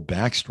 And then the whole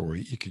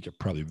backstory, you could get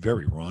probably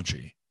very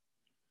raunchy,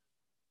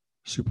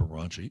 super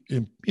raunchy.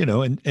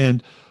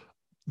 And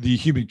the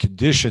human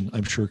condition,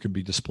 I'm sure, can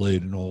be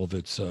displayed in all of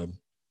its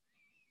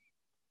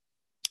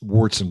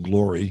warts and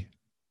glory.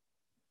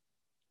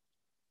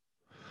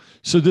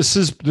 So this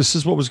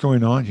is what was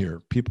going on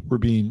here. People were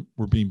being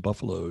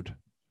buffaloed.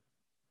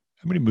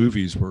 How many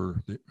movies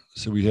were there?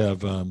 So we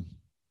have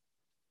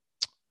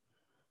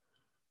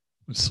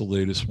what's the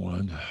latest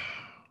one?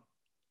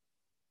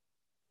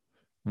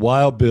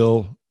 Wild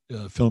Bill,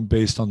 a film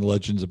based on the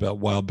legends about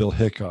Wild Bill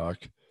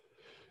Hickok,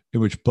 in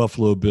which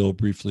Buffalo Bill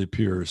briefly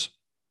appears.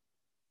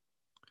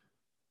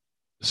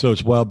 So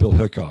it's Wild Bill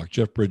Hickok.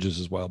 Jeff Bridges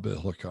is Wild Bill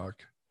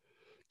Hickok.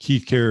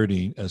 Keith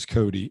Carradine as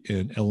Cody,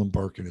 and Ellen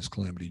Barkin as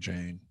Calamity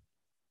Jane.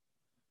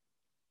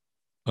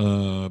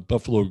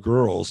 Buffalo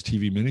Girls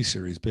TV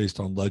miniseries based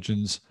on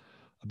legends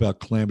about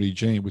Calamity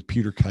Jane with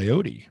Peter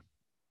Coyote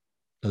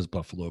as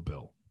Buffalo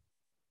Bill.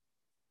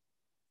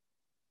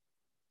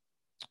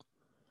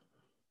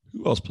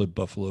 Who else played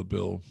Buffalo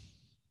Bill?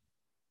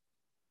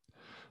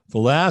 The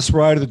Last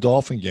Ride of the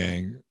Dolphin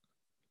Gang,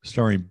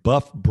 starring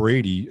Buff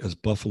Brady as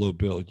Buffalo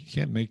Bill. You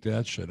can't make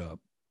that shit up.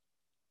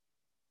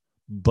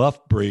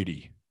 Buff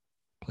Brady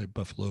played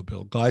Buffalo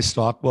Bill. Guy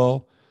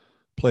Stockwell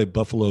played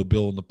Buffalo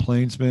Bill in The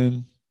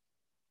Plainsman.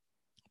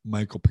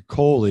 Michael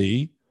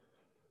Piccoli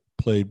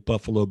played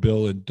Buffalo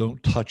Bill in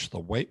Don't Touch the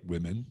White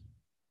Women.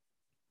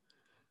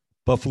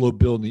 Buffalo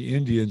Bill and the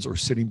Indians, or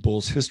Sitting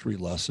Bull's History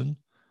Lesson,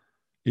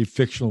 a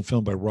fictional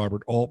film by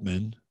Robert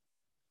Altman,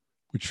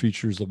 which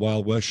features the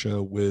Wild West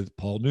show with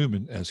Paul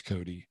Newman as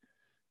Cody,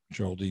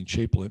 Geraldine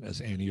Chaplin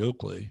as Annie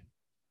Oakley.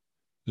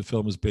 The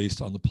film is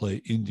based on the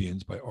play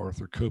Indians by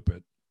Arthur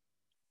Kopit.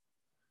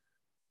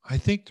 I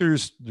think there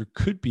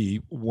could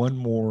be one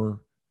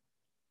more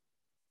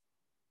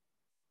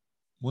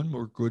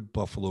good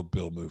Buffalo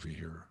Bill movie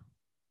here.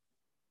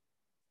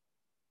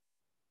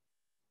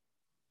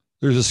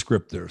 There's a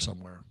script there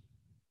somewhere.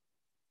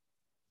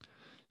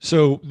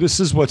 So this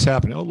is what's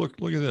happening. Oh, look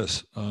at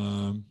this.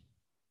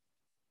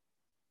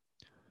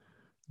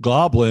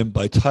 Goblin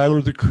by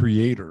Tyler the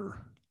Creator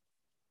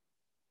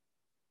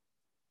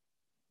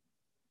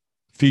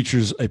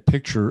features a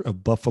picture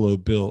of Buffalo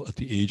Bill at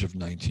the age of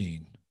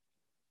 19.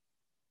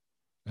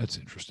 That's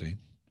interesting.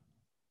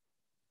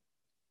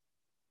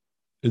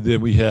 And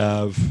then we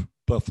have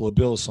Buffalo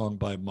Bill, a song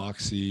by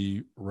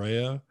Moxie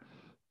Rhea.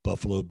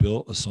 Buffalo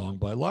Bill, a song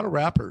by a lot of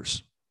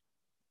rappers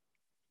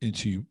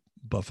into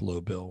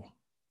Buffalo Bill.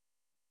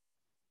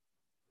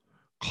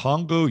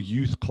 Congo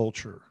youth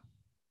culture.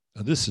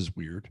 Now, this is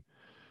weird.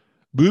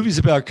 Movies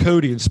about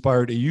Cody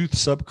inspired a youth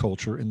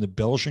subculture in the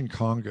Belgian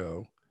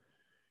Congo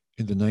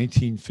in the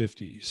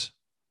 1950s,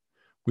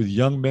 with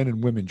young men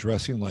and women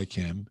dressing like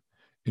him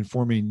and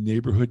forming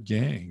neighborhood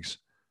gangs.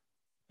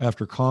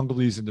 After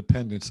Congolese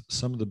independence,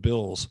 some of the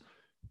Bills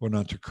went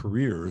on to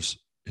careers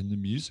in the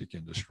music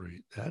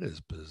industry. That is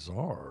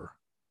bizarre.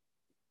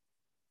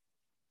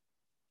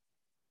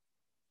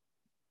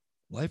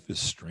 Life is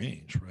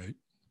strange, right?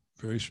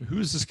 Very strange. Who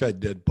is this guy,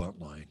 Dead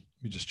Buntline?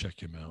 Let me just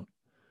check him out.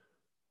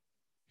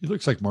 He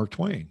looks like Mark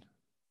Twain.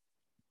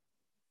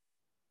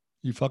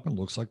 He fucking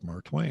looks like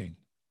Mark Twain.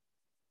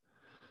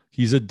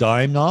 He's a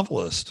dime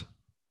novelist.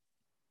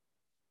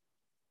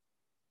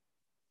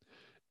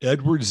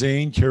 Edward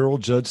Zane Carroll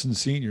Judson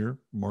Sr.,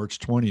 March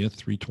 20th,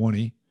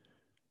 320.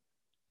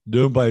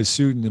 Known by his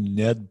pseudonym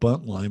Ned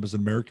Buntline, was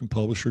an American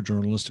publisher,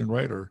 journalist, and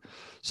writer.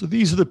 So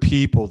these are the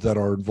people that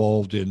are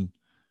involved in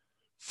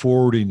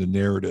forwarding the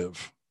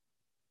narrative.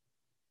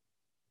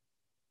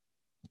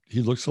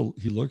 He looks a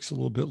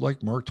little bit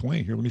like Mark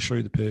Twain. Here, let me show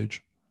you the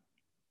page.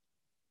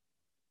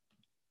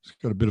 It's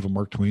got a bit of a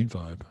Mark Twain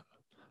vibe.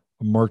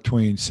 A Mark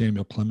Twain,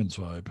 Samuel Clemens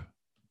vibe.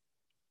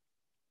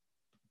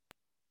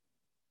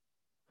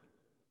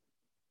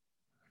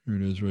 Here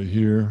it is right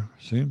here.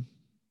 See?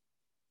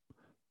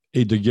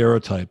 A Daguerre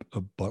type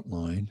of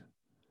Buntline.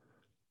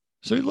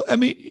 So, I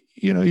mean,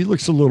 you know, he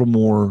looks a little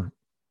more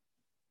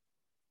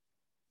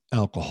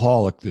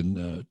alcoholic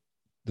than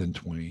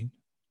Twain.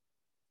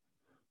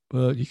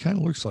 But he kind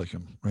of looks like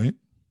him, right?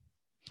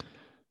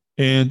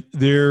 And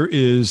there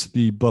is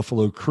the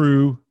Buffalo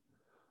Crew,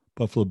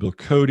 Buffalo Bill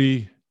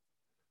Cody,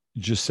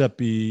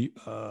 Giuseppe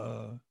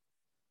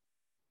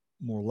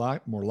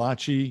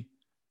Morlacci,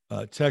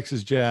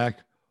 Texas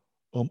Jack,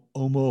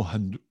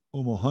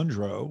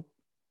 Omohundro,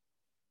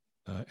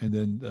 and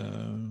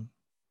then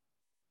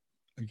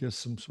I guess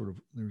some sort of,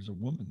 there's a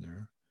woman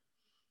there.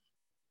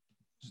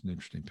 It's an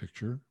interesting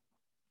picture.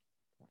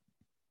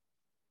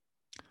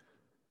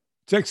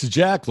 Texas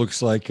Jack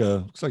looks like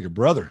a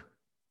brother.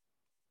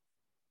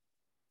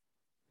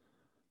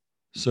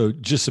 So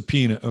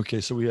Giuseppina. Okay,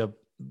 so we have,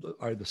 all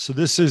right, so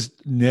this is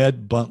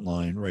Ned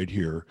Buntline right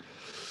here.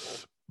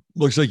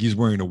 Looks like he's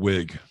wearing a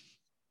wig.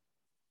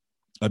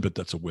 I bet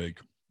that's a wig.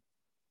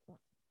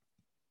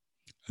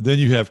 And then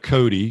you have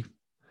Cody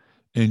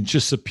and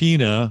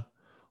Giuseppina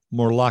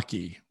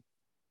Morlacci.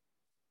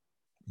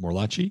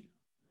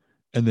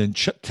 And then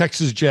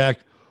Texas Jack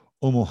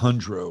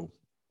Omohundro.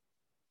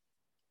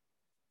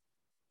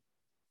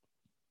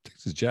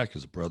 Texas Jack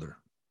is a brother.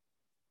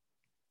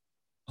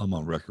 I'm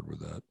on record with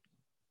that.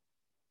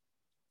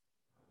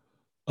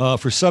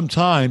 For some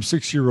time,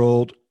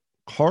 6-year-old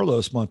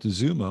Carlos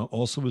Montezuma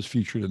also was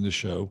featured in the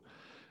show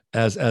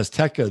as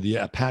Azteca, the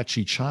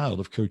Apache child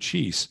of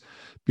Cochise,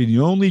 being the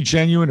only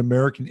genuine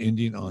American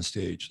Indian on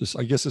stage.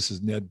 I guess this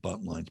is Ned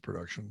Buntline's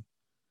production.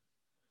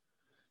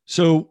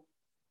 So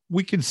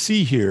we can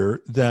see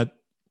here that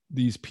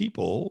these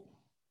people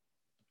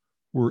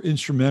were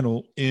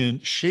instrumental in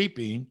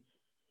shaping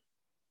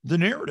the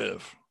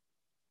narrative.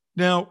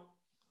 Now,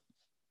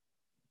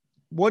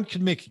 one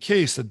can make a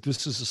case that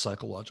this is a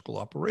psychological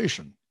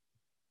operation,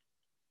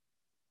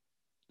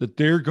 that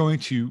they're going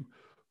to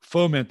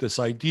foment this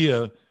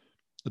idea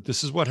that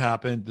this is what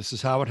happened, this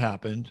is how it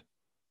happened.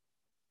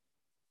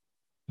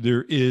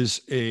 There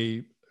is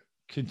a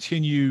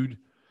continued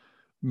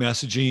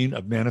messaging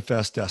of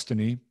manifest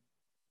destiny,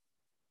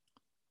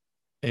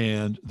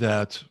 and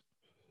that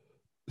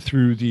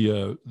through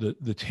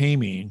the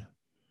taming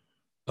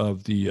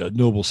of the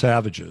noble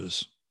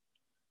savages,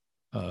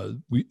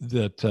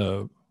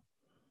 the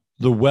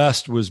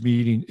West was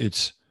meeting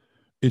its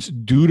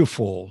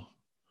dutiful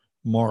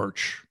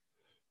march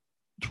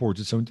towards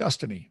its own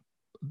destiny.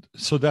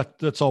 So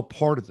that's all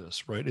part of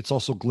this, right? It's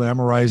also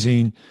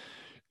glamorizing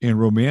and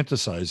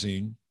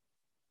romanticizing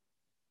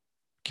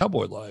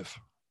cowboy life.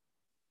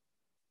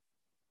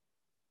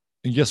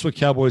 And guess what?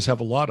 Cowboys have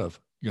a lot of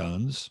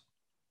guns.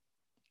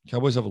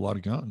 Cowboys have a lot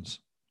of guns.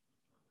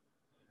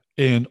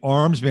 And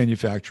arms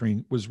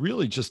manufacturing was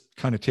really just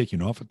kind of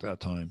taking off at that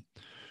time.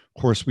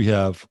 Of course, we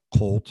have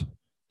Colt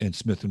and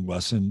Smith &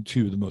 Wesson,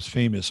 two of the most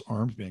famous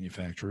arms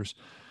manufacturers.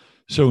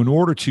 So in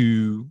order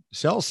to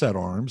sell said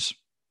arms,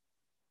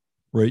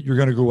 right, you're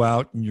going to go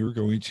out and you're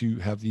going to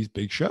have these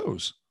big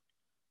shows.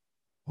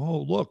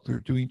 Oh, look, they're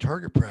doing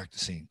target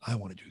practicing. I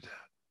want to do that.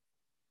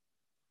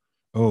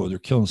 Oh, they're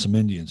killing some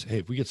Indians. Hey,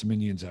 if we get some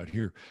Indians out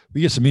here,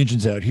 we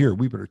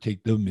better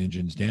take them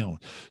Indians down.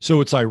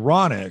 So it's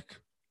ironic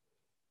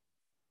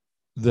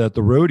that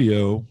the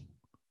rodeo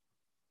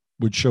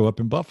would show up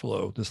in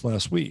Buffalo this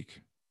last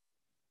week.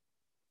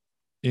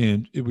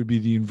 And it would be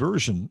the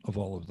inversion of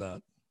all of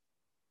that.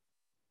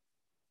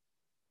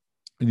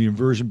 And the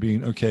inversion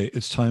being, okay,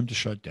 it's time to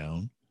shut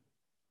down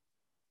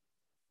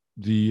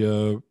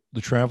the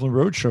traveling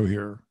road show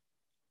here.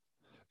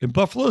 And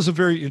Buffalo is a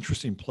very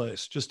interesting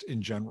place, just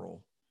in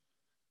general.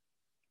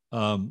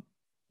 When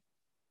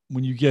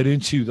you get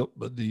into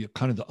the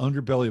kind of the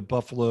underbelly of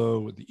Buffalo,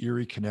 with the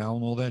Erie Canal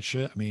and all that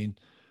shit, I mean,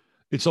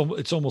 it's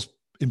almost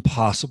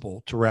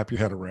impossible to wrap your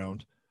head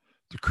around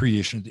the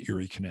creation of the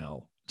Erie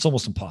Canal. It's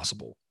almost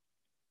impossible.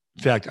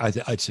 In fact,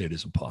 I'd say it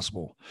is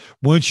impossible.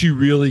 Once you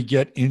really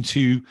get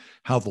into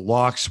how the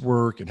locks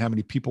work and how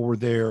many people were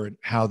there and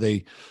how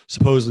they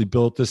supposedly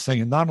built this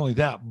thing, and not only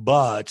that,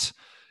 but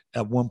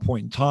at one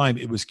point in time,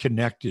 it was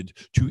connected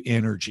to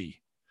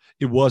energy.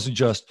 It wasn't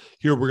just,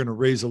 here, we're going to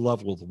raise the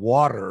level of the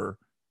water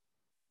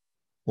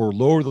or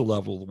lower the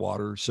level of the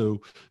water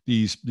so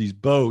these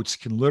boats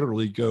can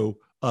literally go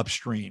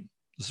upstream.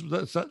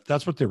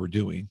 That's what they were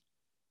doing.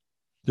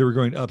 They were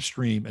going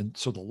upstream, and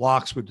so the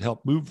locks would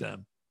help move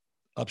them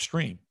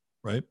upstream,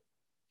 right?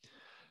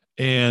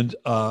 And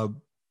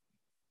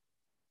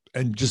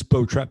just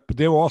boat trap. But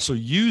they were also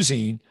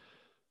using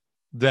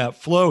that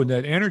flow and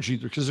that energy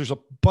because there's a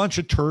bunch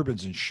of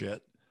turbines and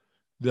shit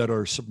that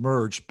are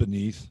submerged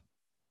beneath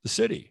the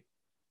city.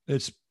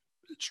 It's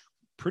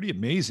pretty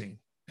amazing,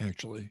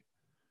 actually.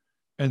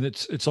 And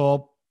it's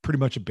all pretty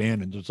much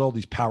abandoned. There's all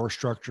these power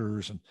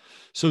structures. And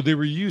so they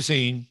were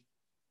using,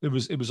 it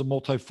was a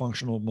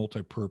multifunctional,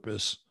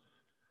 multi-purpose.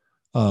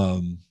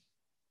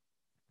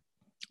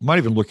 Might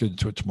even look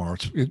into it tomorrow.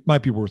 It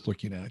might be worth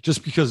looking at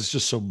just because it's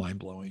just so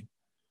mind-blowing.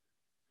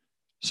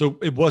 So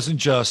it wasn't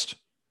just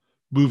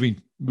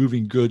moving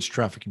goods,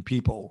 trafficking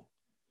people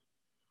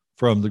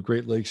from the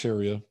Great Lakes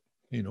area,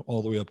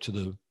 all the way up to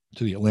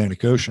the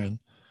Atlantic Ocean.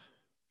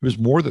 It was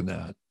more than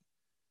that.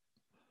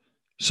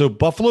 So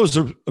Buffalo is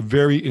a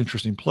very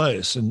interesting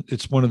place, and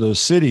it's one of those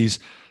cities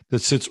that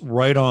sits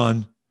right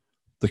on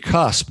the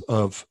cusp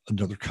of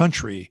another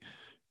country.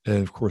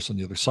 And of course, on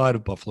the other side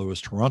of Buffalo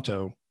is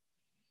Toronto.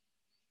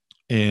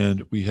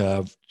 And we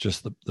have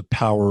just the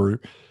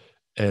power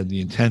and the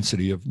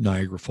intensity of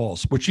Niagara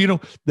Falls, which,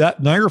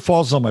 that Niagara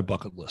Falls is on my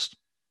bucket list.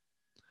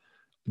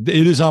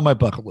 It is on my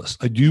bucket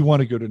list. I do want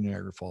to go to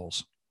Niagara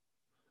Falls.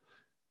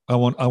 I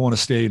want to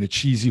stay in a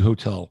cheesy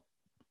hotel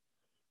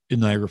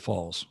in Niagara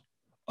Falls.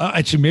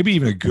 Actually, maybe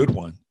even a good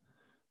one.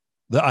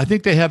 I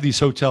think they have these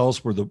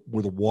hotels where the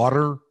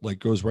water like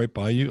goes right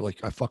by you.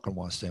 Like, I fucking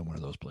want to stay in one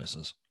of those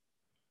places.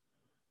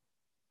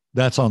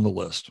 That's on the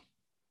list.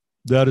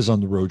 That is on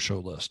the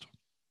roadshow list.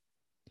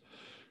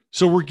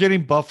 So we're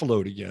getting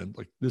buffaloed again.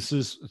 Like, this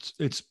is,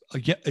 it's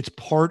again, it's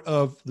part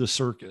of the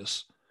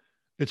circus.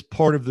 It's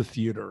part of the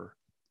theater.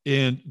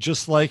 And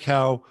just like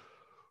how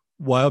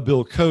Wild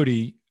Bill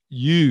Cody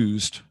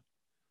used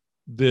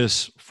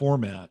this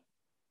format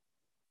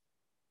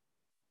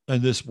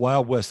and this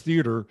Wild West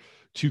theater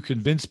to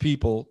convince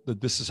people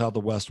that this is how the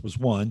West was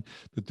won,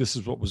 that this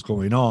is what was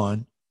going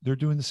on, they're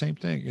doing the same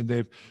thing. And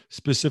they've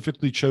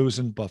specifically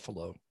chosen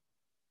Buffalo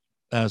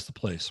as the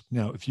place.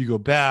 Now, if you go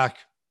back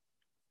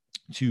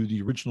to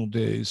the original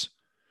days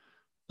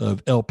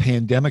of El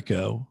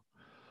Pandemico,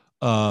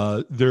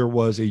 there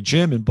was a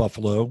gym in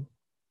Buffalo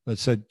that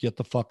said, get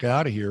the fuck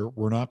out of here.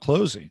 We're not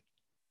closing.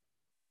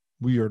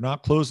 We are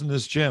not closing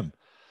this gym.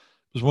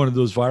 It was one of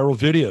those viral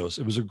videos.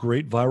 It was a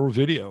great viral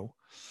video.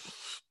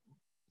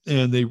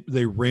 And they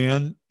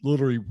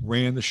literally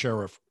ran the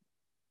sheriff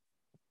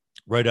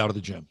right out of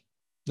the gym.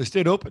 They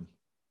stayed open.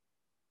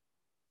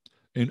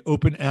 An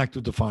open act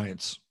of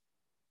defiance.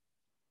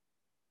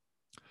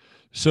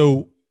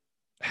 So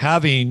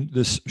having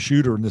this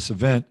shooter in this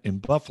event in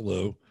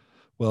Buffalo,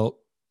 well,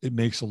 it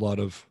makes a lot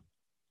of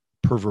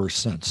perverse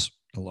sense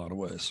in a lot of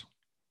ways.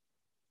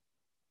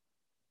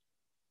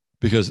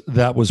 Because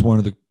that was one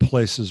of the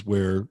places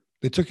where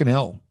they took an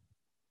L.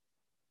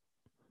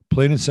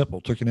 Plain and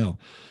simple, took an L.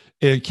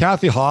 And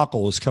Kathy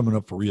Hochul is coming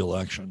up for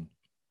re-election.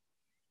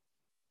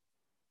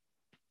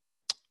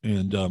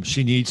 And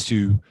she needs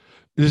to,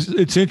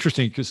 it's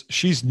interesting because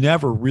she's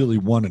never really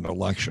won an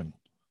election.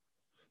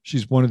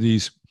 She's one of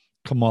these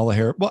Kamala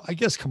Harris. Well, I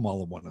guess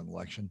Kamala won an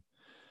election.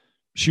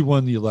 She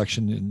won the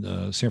election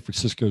in San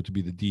Francisco to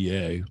be the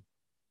DA.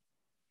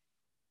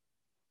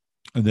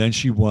 And then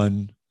she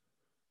won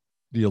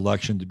the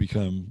election to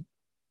become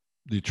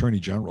the Attorney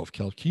General of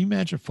California. Can you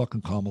imagine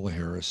fucking Kamala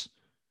Harris?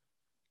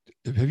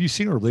 Have you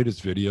seen her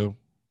latest video?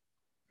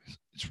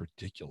 It's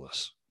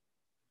ridiculous.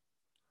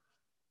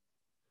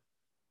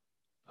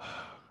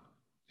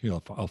 Here,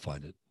 I'll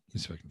find it. Let me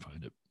see if I can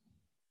find it.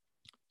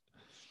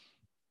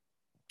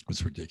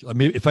 It's ridiculous. I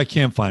mean, if I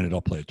can't find it,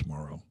 I'll play it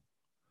tomorrow.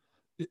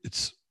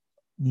 It's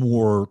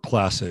more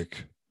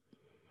classic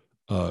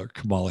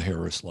Kamala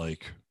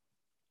Harris-like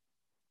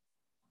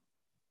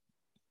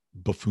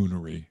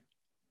buffoonery.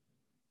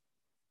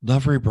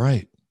 Not very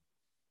bright.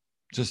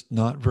 Just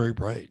not very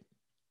bright.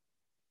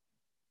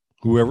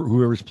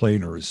 Whoever's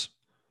playing her is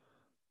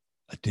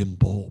a dim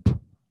bulb.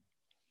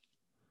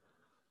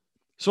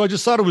 So I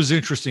just thought it was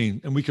interesting,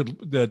 and we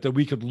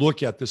could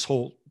look at this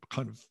whole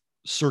kind of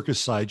circus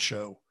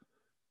sideshow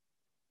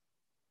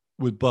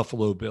with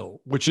Buffalo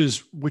Bill, which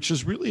is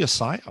really a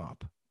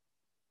psyop.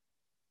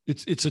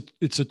 It's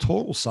a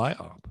total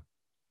psyop.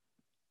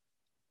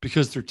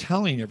 because they're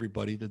telling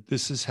everybody that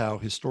this is how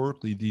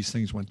historically these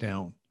things went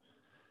down.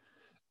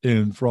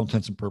 And for all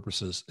intents and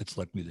purposes, it's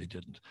likely they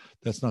didn't.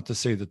 That's not to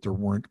say that there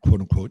weren't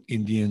quote unquote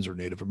Indians or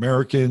Native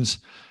Americans.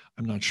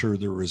 I'm not sure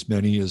there were as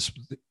many as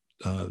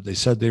they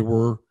said they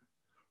were,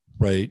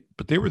 right?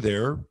 But they were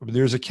there. I mean,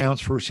 there's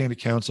accounts, firsthand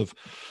accounts of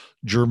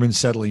Germans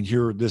settling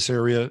here in this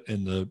area,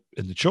 and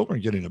the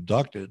children getting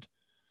abducted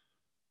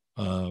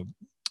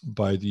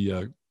by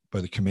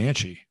the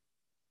Comanche.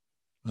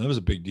 That was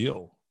a big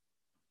deal,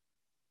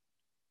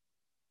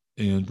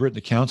 and written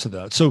accounts of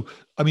that. So,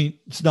 I mean,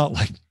 it's not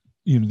like,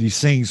 these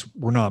things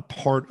were not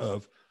part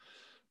of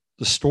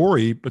the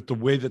story, but the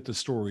way that the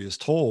story is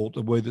told,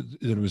 the way that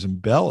it was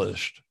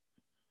embellished,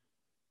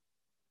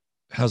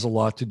 has a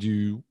lot to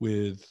do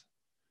with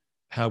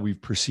how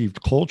we've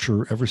perceived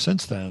culture ever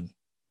since then,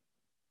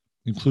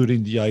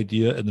 including the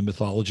idea and the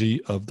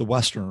mythology of the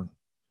Western,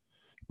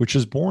 which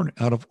is born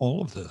out of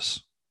all of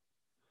this.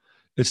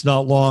 It's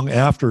not long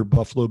after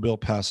Buffalo Bill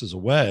passes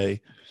away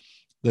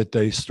that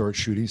they start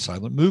shooting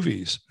silent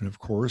movies. And of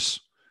course,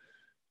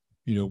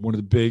 one of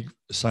the big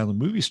silent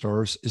movie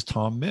stars is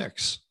Tom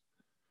Mix.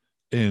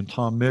 And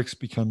Tom Mix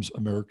becomes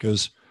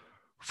America's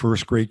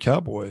first great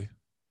cowboy.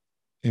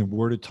 And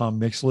where did Tom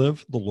Mix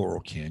live? The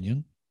Laurel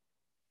Canyon.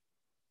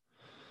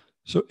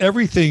 So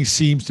everything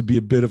seems to be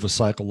a bit of a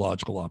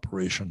psychological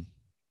operation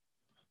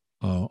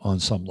on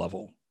some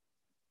level.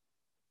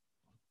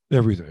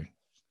 Everything.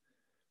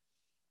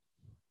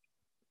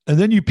 And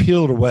then you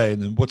peel it away,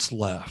 and then what's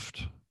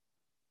left?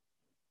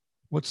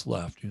 What's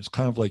left? It's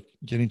kind of like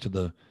getting to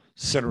the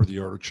center of the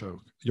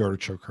artichoke.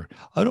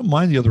 I don't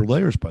mind the other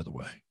layers, by the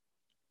way.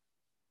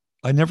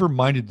 I never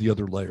minded the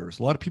other layers.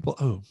 A lot of people,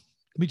 let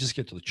me just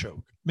get to the choke.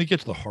 Let me get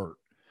to the heart.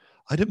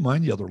 I didn't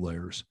mind the other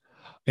layers.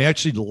 I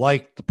actually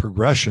liked the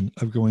progression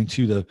of going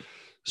to the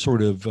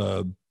sort of,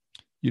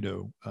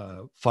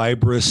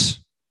 fibrous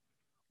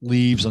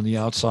leaves on the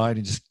outside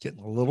and just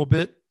getting a little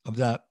bit of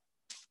that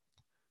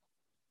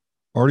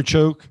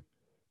artichoke,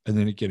 and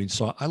then it getting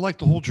soft. I like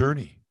the whole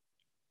journey.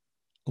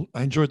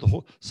 I enjoyed the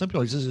whole. Some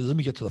people are like, let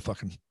me get to the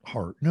fucking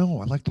heart. No,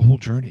 I like the whole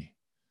journey.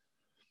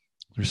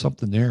 There's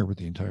something there with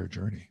the entire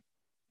journey.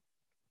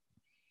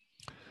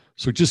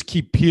 So just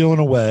keep peeling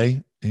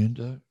away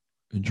and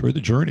enjoy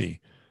the journey,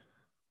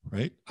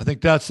 right? I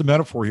think that's the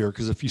metaphor here,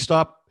 because if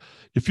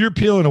you're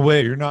peeling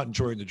away, you're not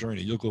enjoying the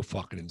journey, you'll go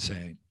fucking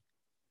insane.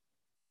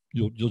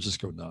 You'll just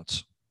go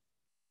nuts.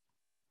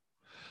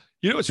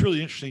 It's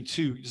really interesting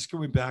too, just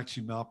going back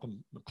to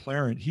Malcolm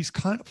McLaren, he's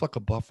kind of like a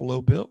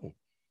Buffalo Bill.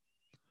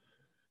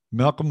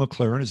 Malcolm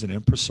McLaren is an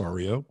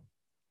impresario,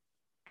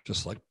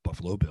 just like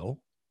Buffalo Bill.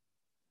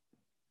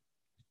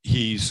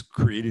 He's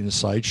creating a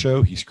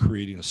sideshow. He's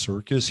creating a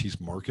circus.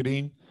 He's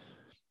marketing.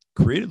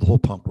 Created the whole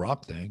punk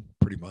rock thing,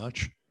 pretty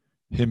much.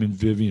 Him and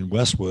Vivian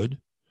Westwood,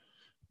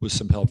 with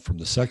some help from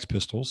the Sex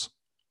Pistols.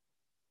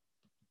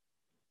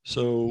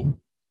 So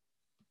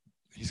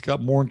he's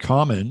got more in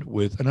common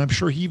with, and I'm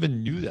sure he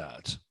even knew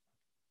that.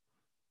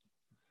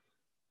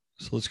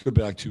 So let's go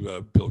back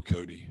to Bill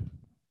Cody.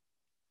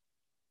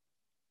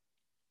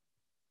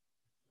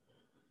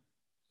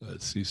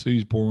 Let's see. So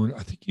he's born,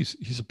 I think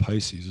he's a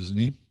Pisces, isn't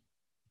he?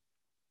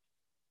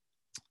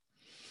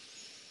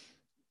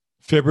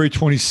 February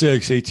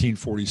 26,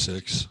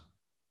 1846.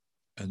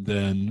 And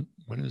then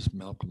when is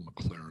Malcolm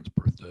McLaren's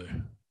birthday?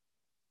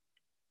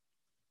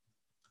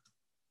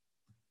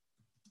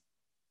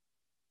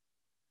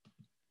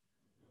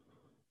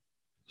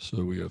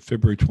 So we have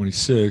February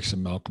 26th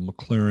and Malcolm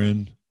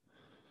McLaren,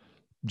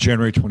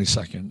 January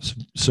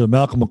 22nd. So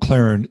Malcolm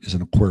McLaren is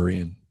an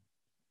Aquarian.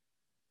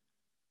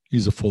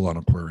 He's a full-on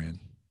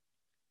Aquarian.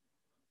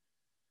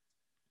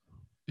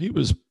 He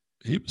was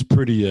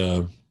pretty,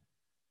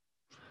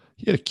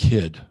 he had a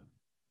kid.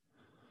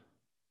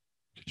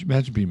 Could you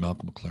imagine being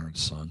Malcolm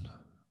McLaren's son?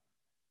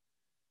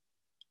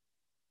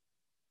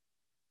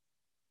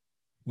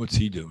 What's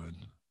he doing?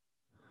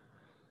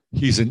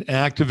 He's an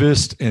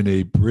activist and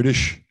a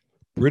British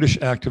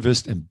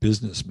activist and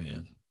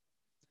businessman.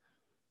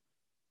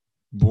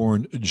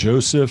 Born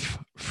Joseph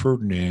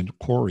Ferdinand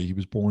Corey. He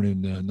was born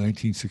in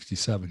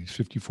 1967. He's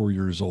 54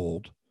 years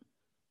old.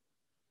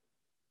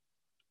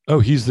 Oh,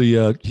 he's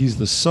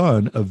the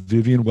son of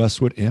Vivian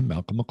Westwood and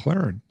Malcolm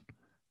McLaren.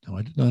 No,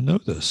 I did not know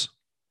this.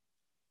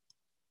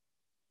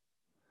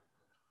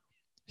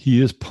 He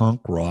is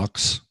punk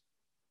rock's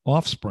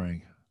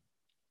offspring.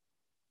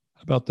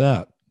 How about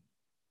that?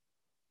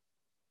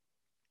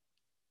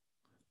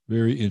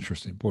 Very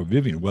interesting. Boy,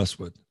 Vivian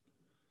Westwood,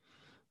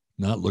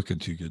 not looking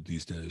too good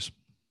these days.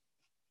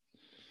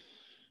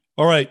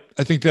 All right.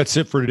 I think that's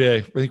it for today.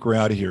 I think we're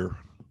out of here.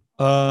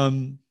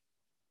 For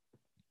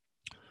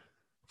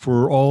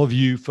all of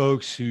you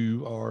folks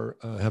who are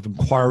have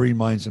inquiring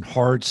minds and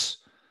hearts,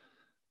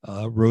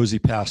 Rosie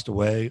passed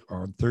away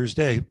on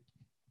Thursday.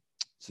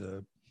 It's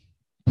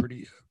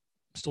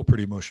still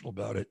pretty emotional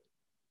about it.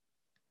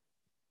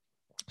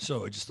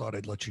 So I just thought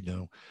I'd let you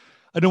know.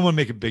 I don't want to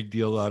make a big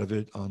deal out of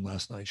it on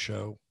last night's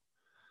show.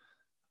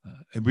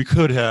 And we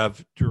could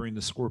have during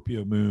the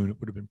Scorpio moon, it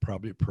would have been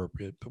probably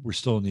appropriate, but we're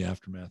still in the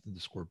aftermath of the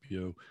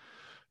Scorpio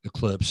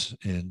eclipse.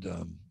 And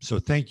so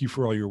thank you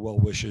for all your well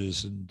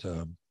wishes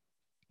and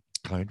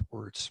kind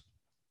words.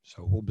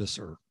 So we'll miss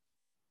her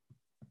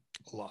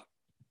a lot.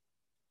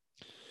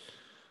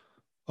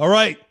 All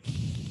right.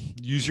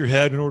 Use your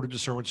head in order to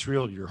discern what's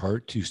real, your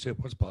heart to step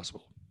what's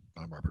possible.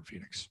 I'm Robert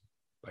Phoenix.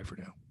 Bye for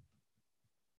now.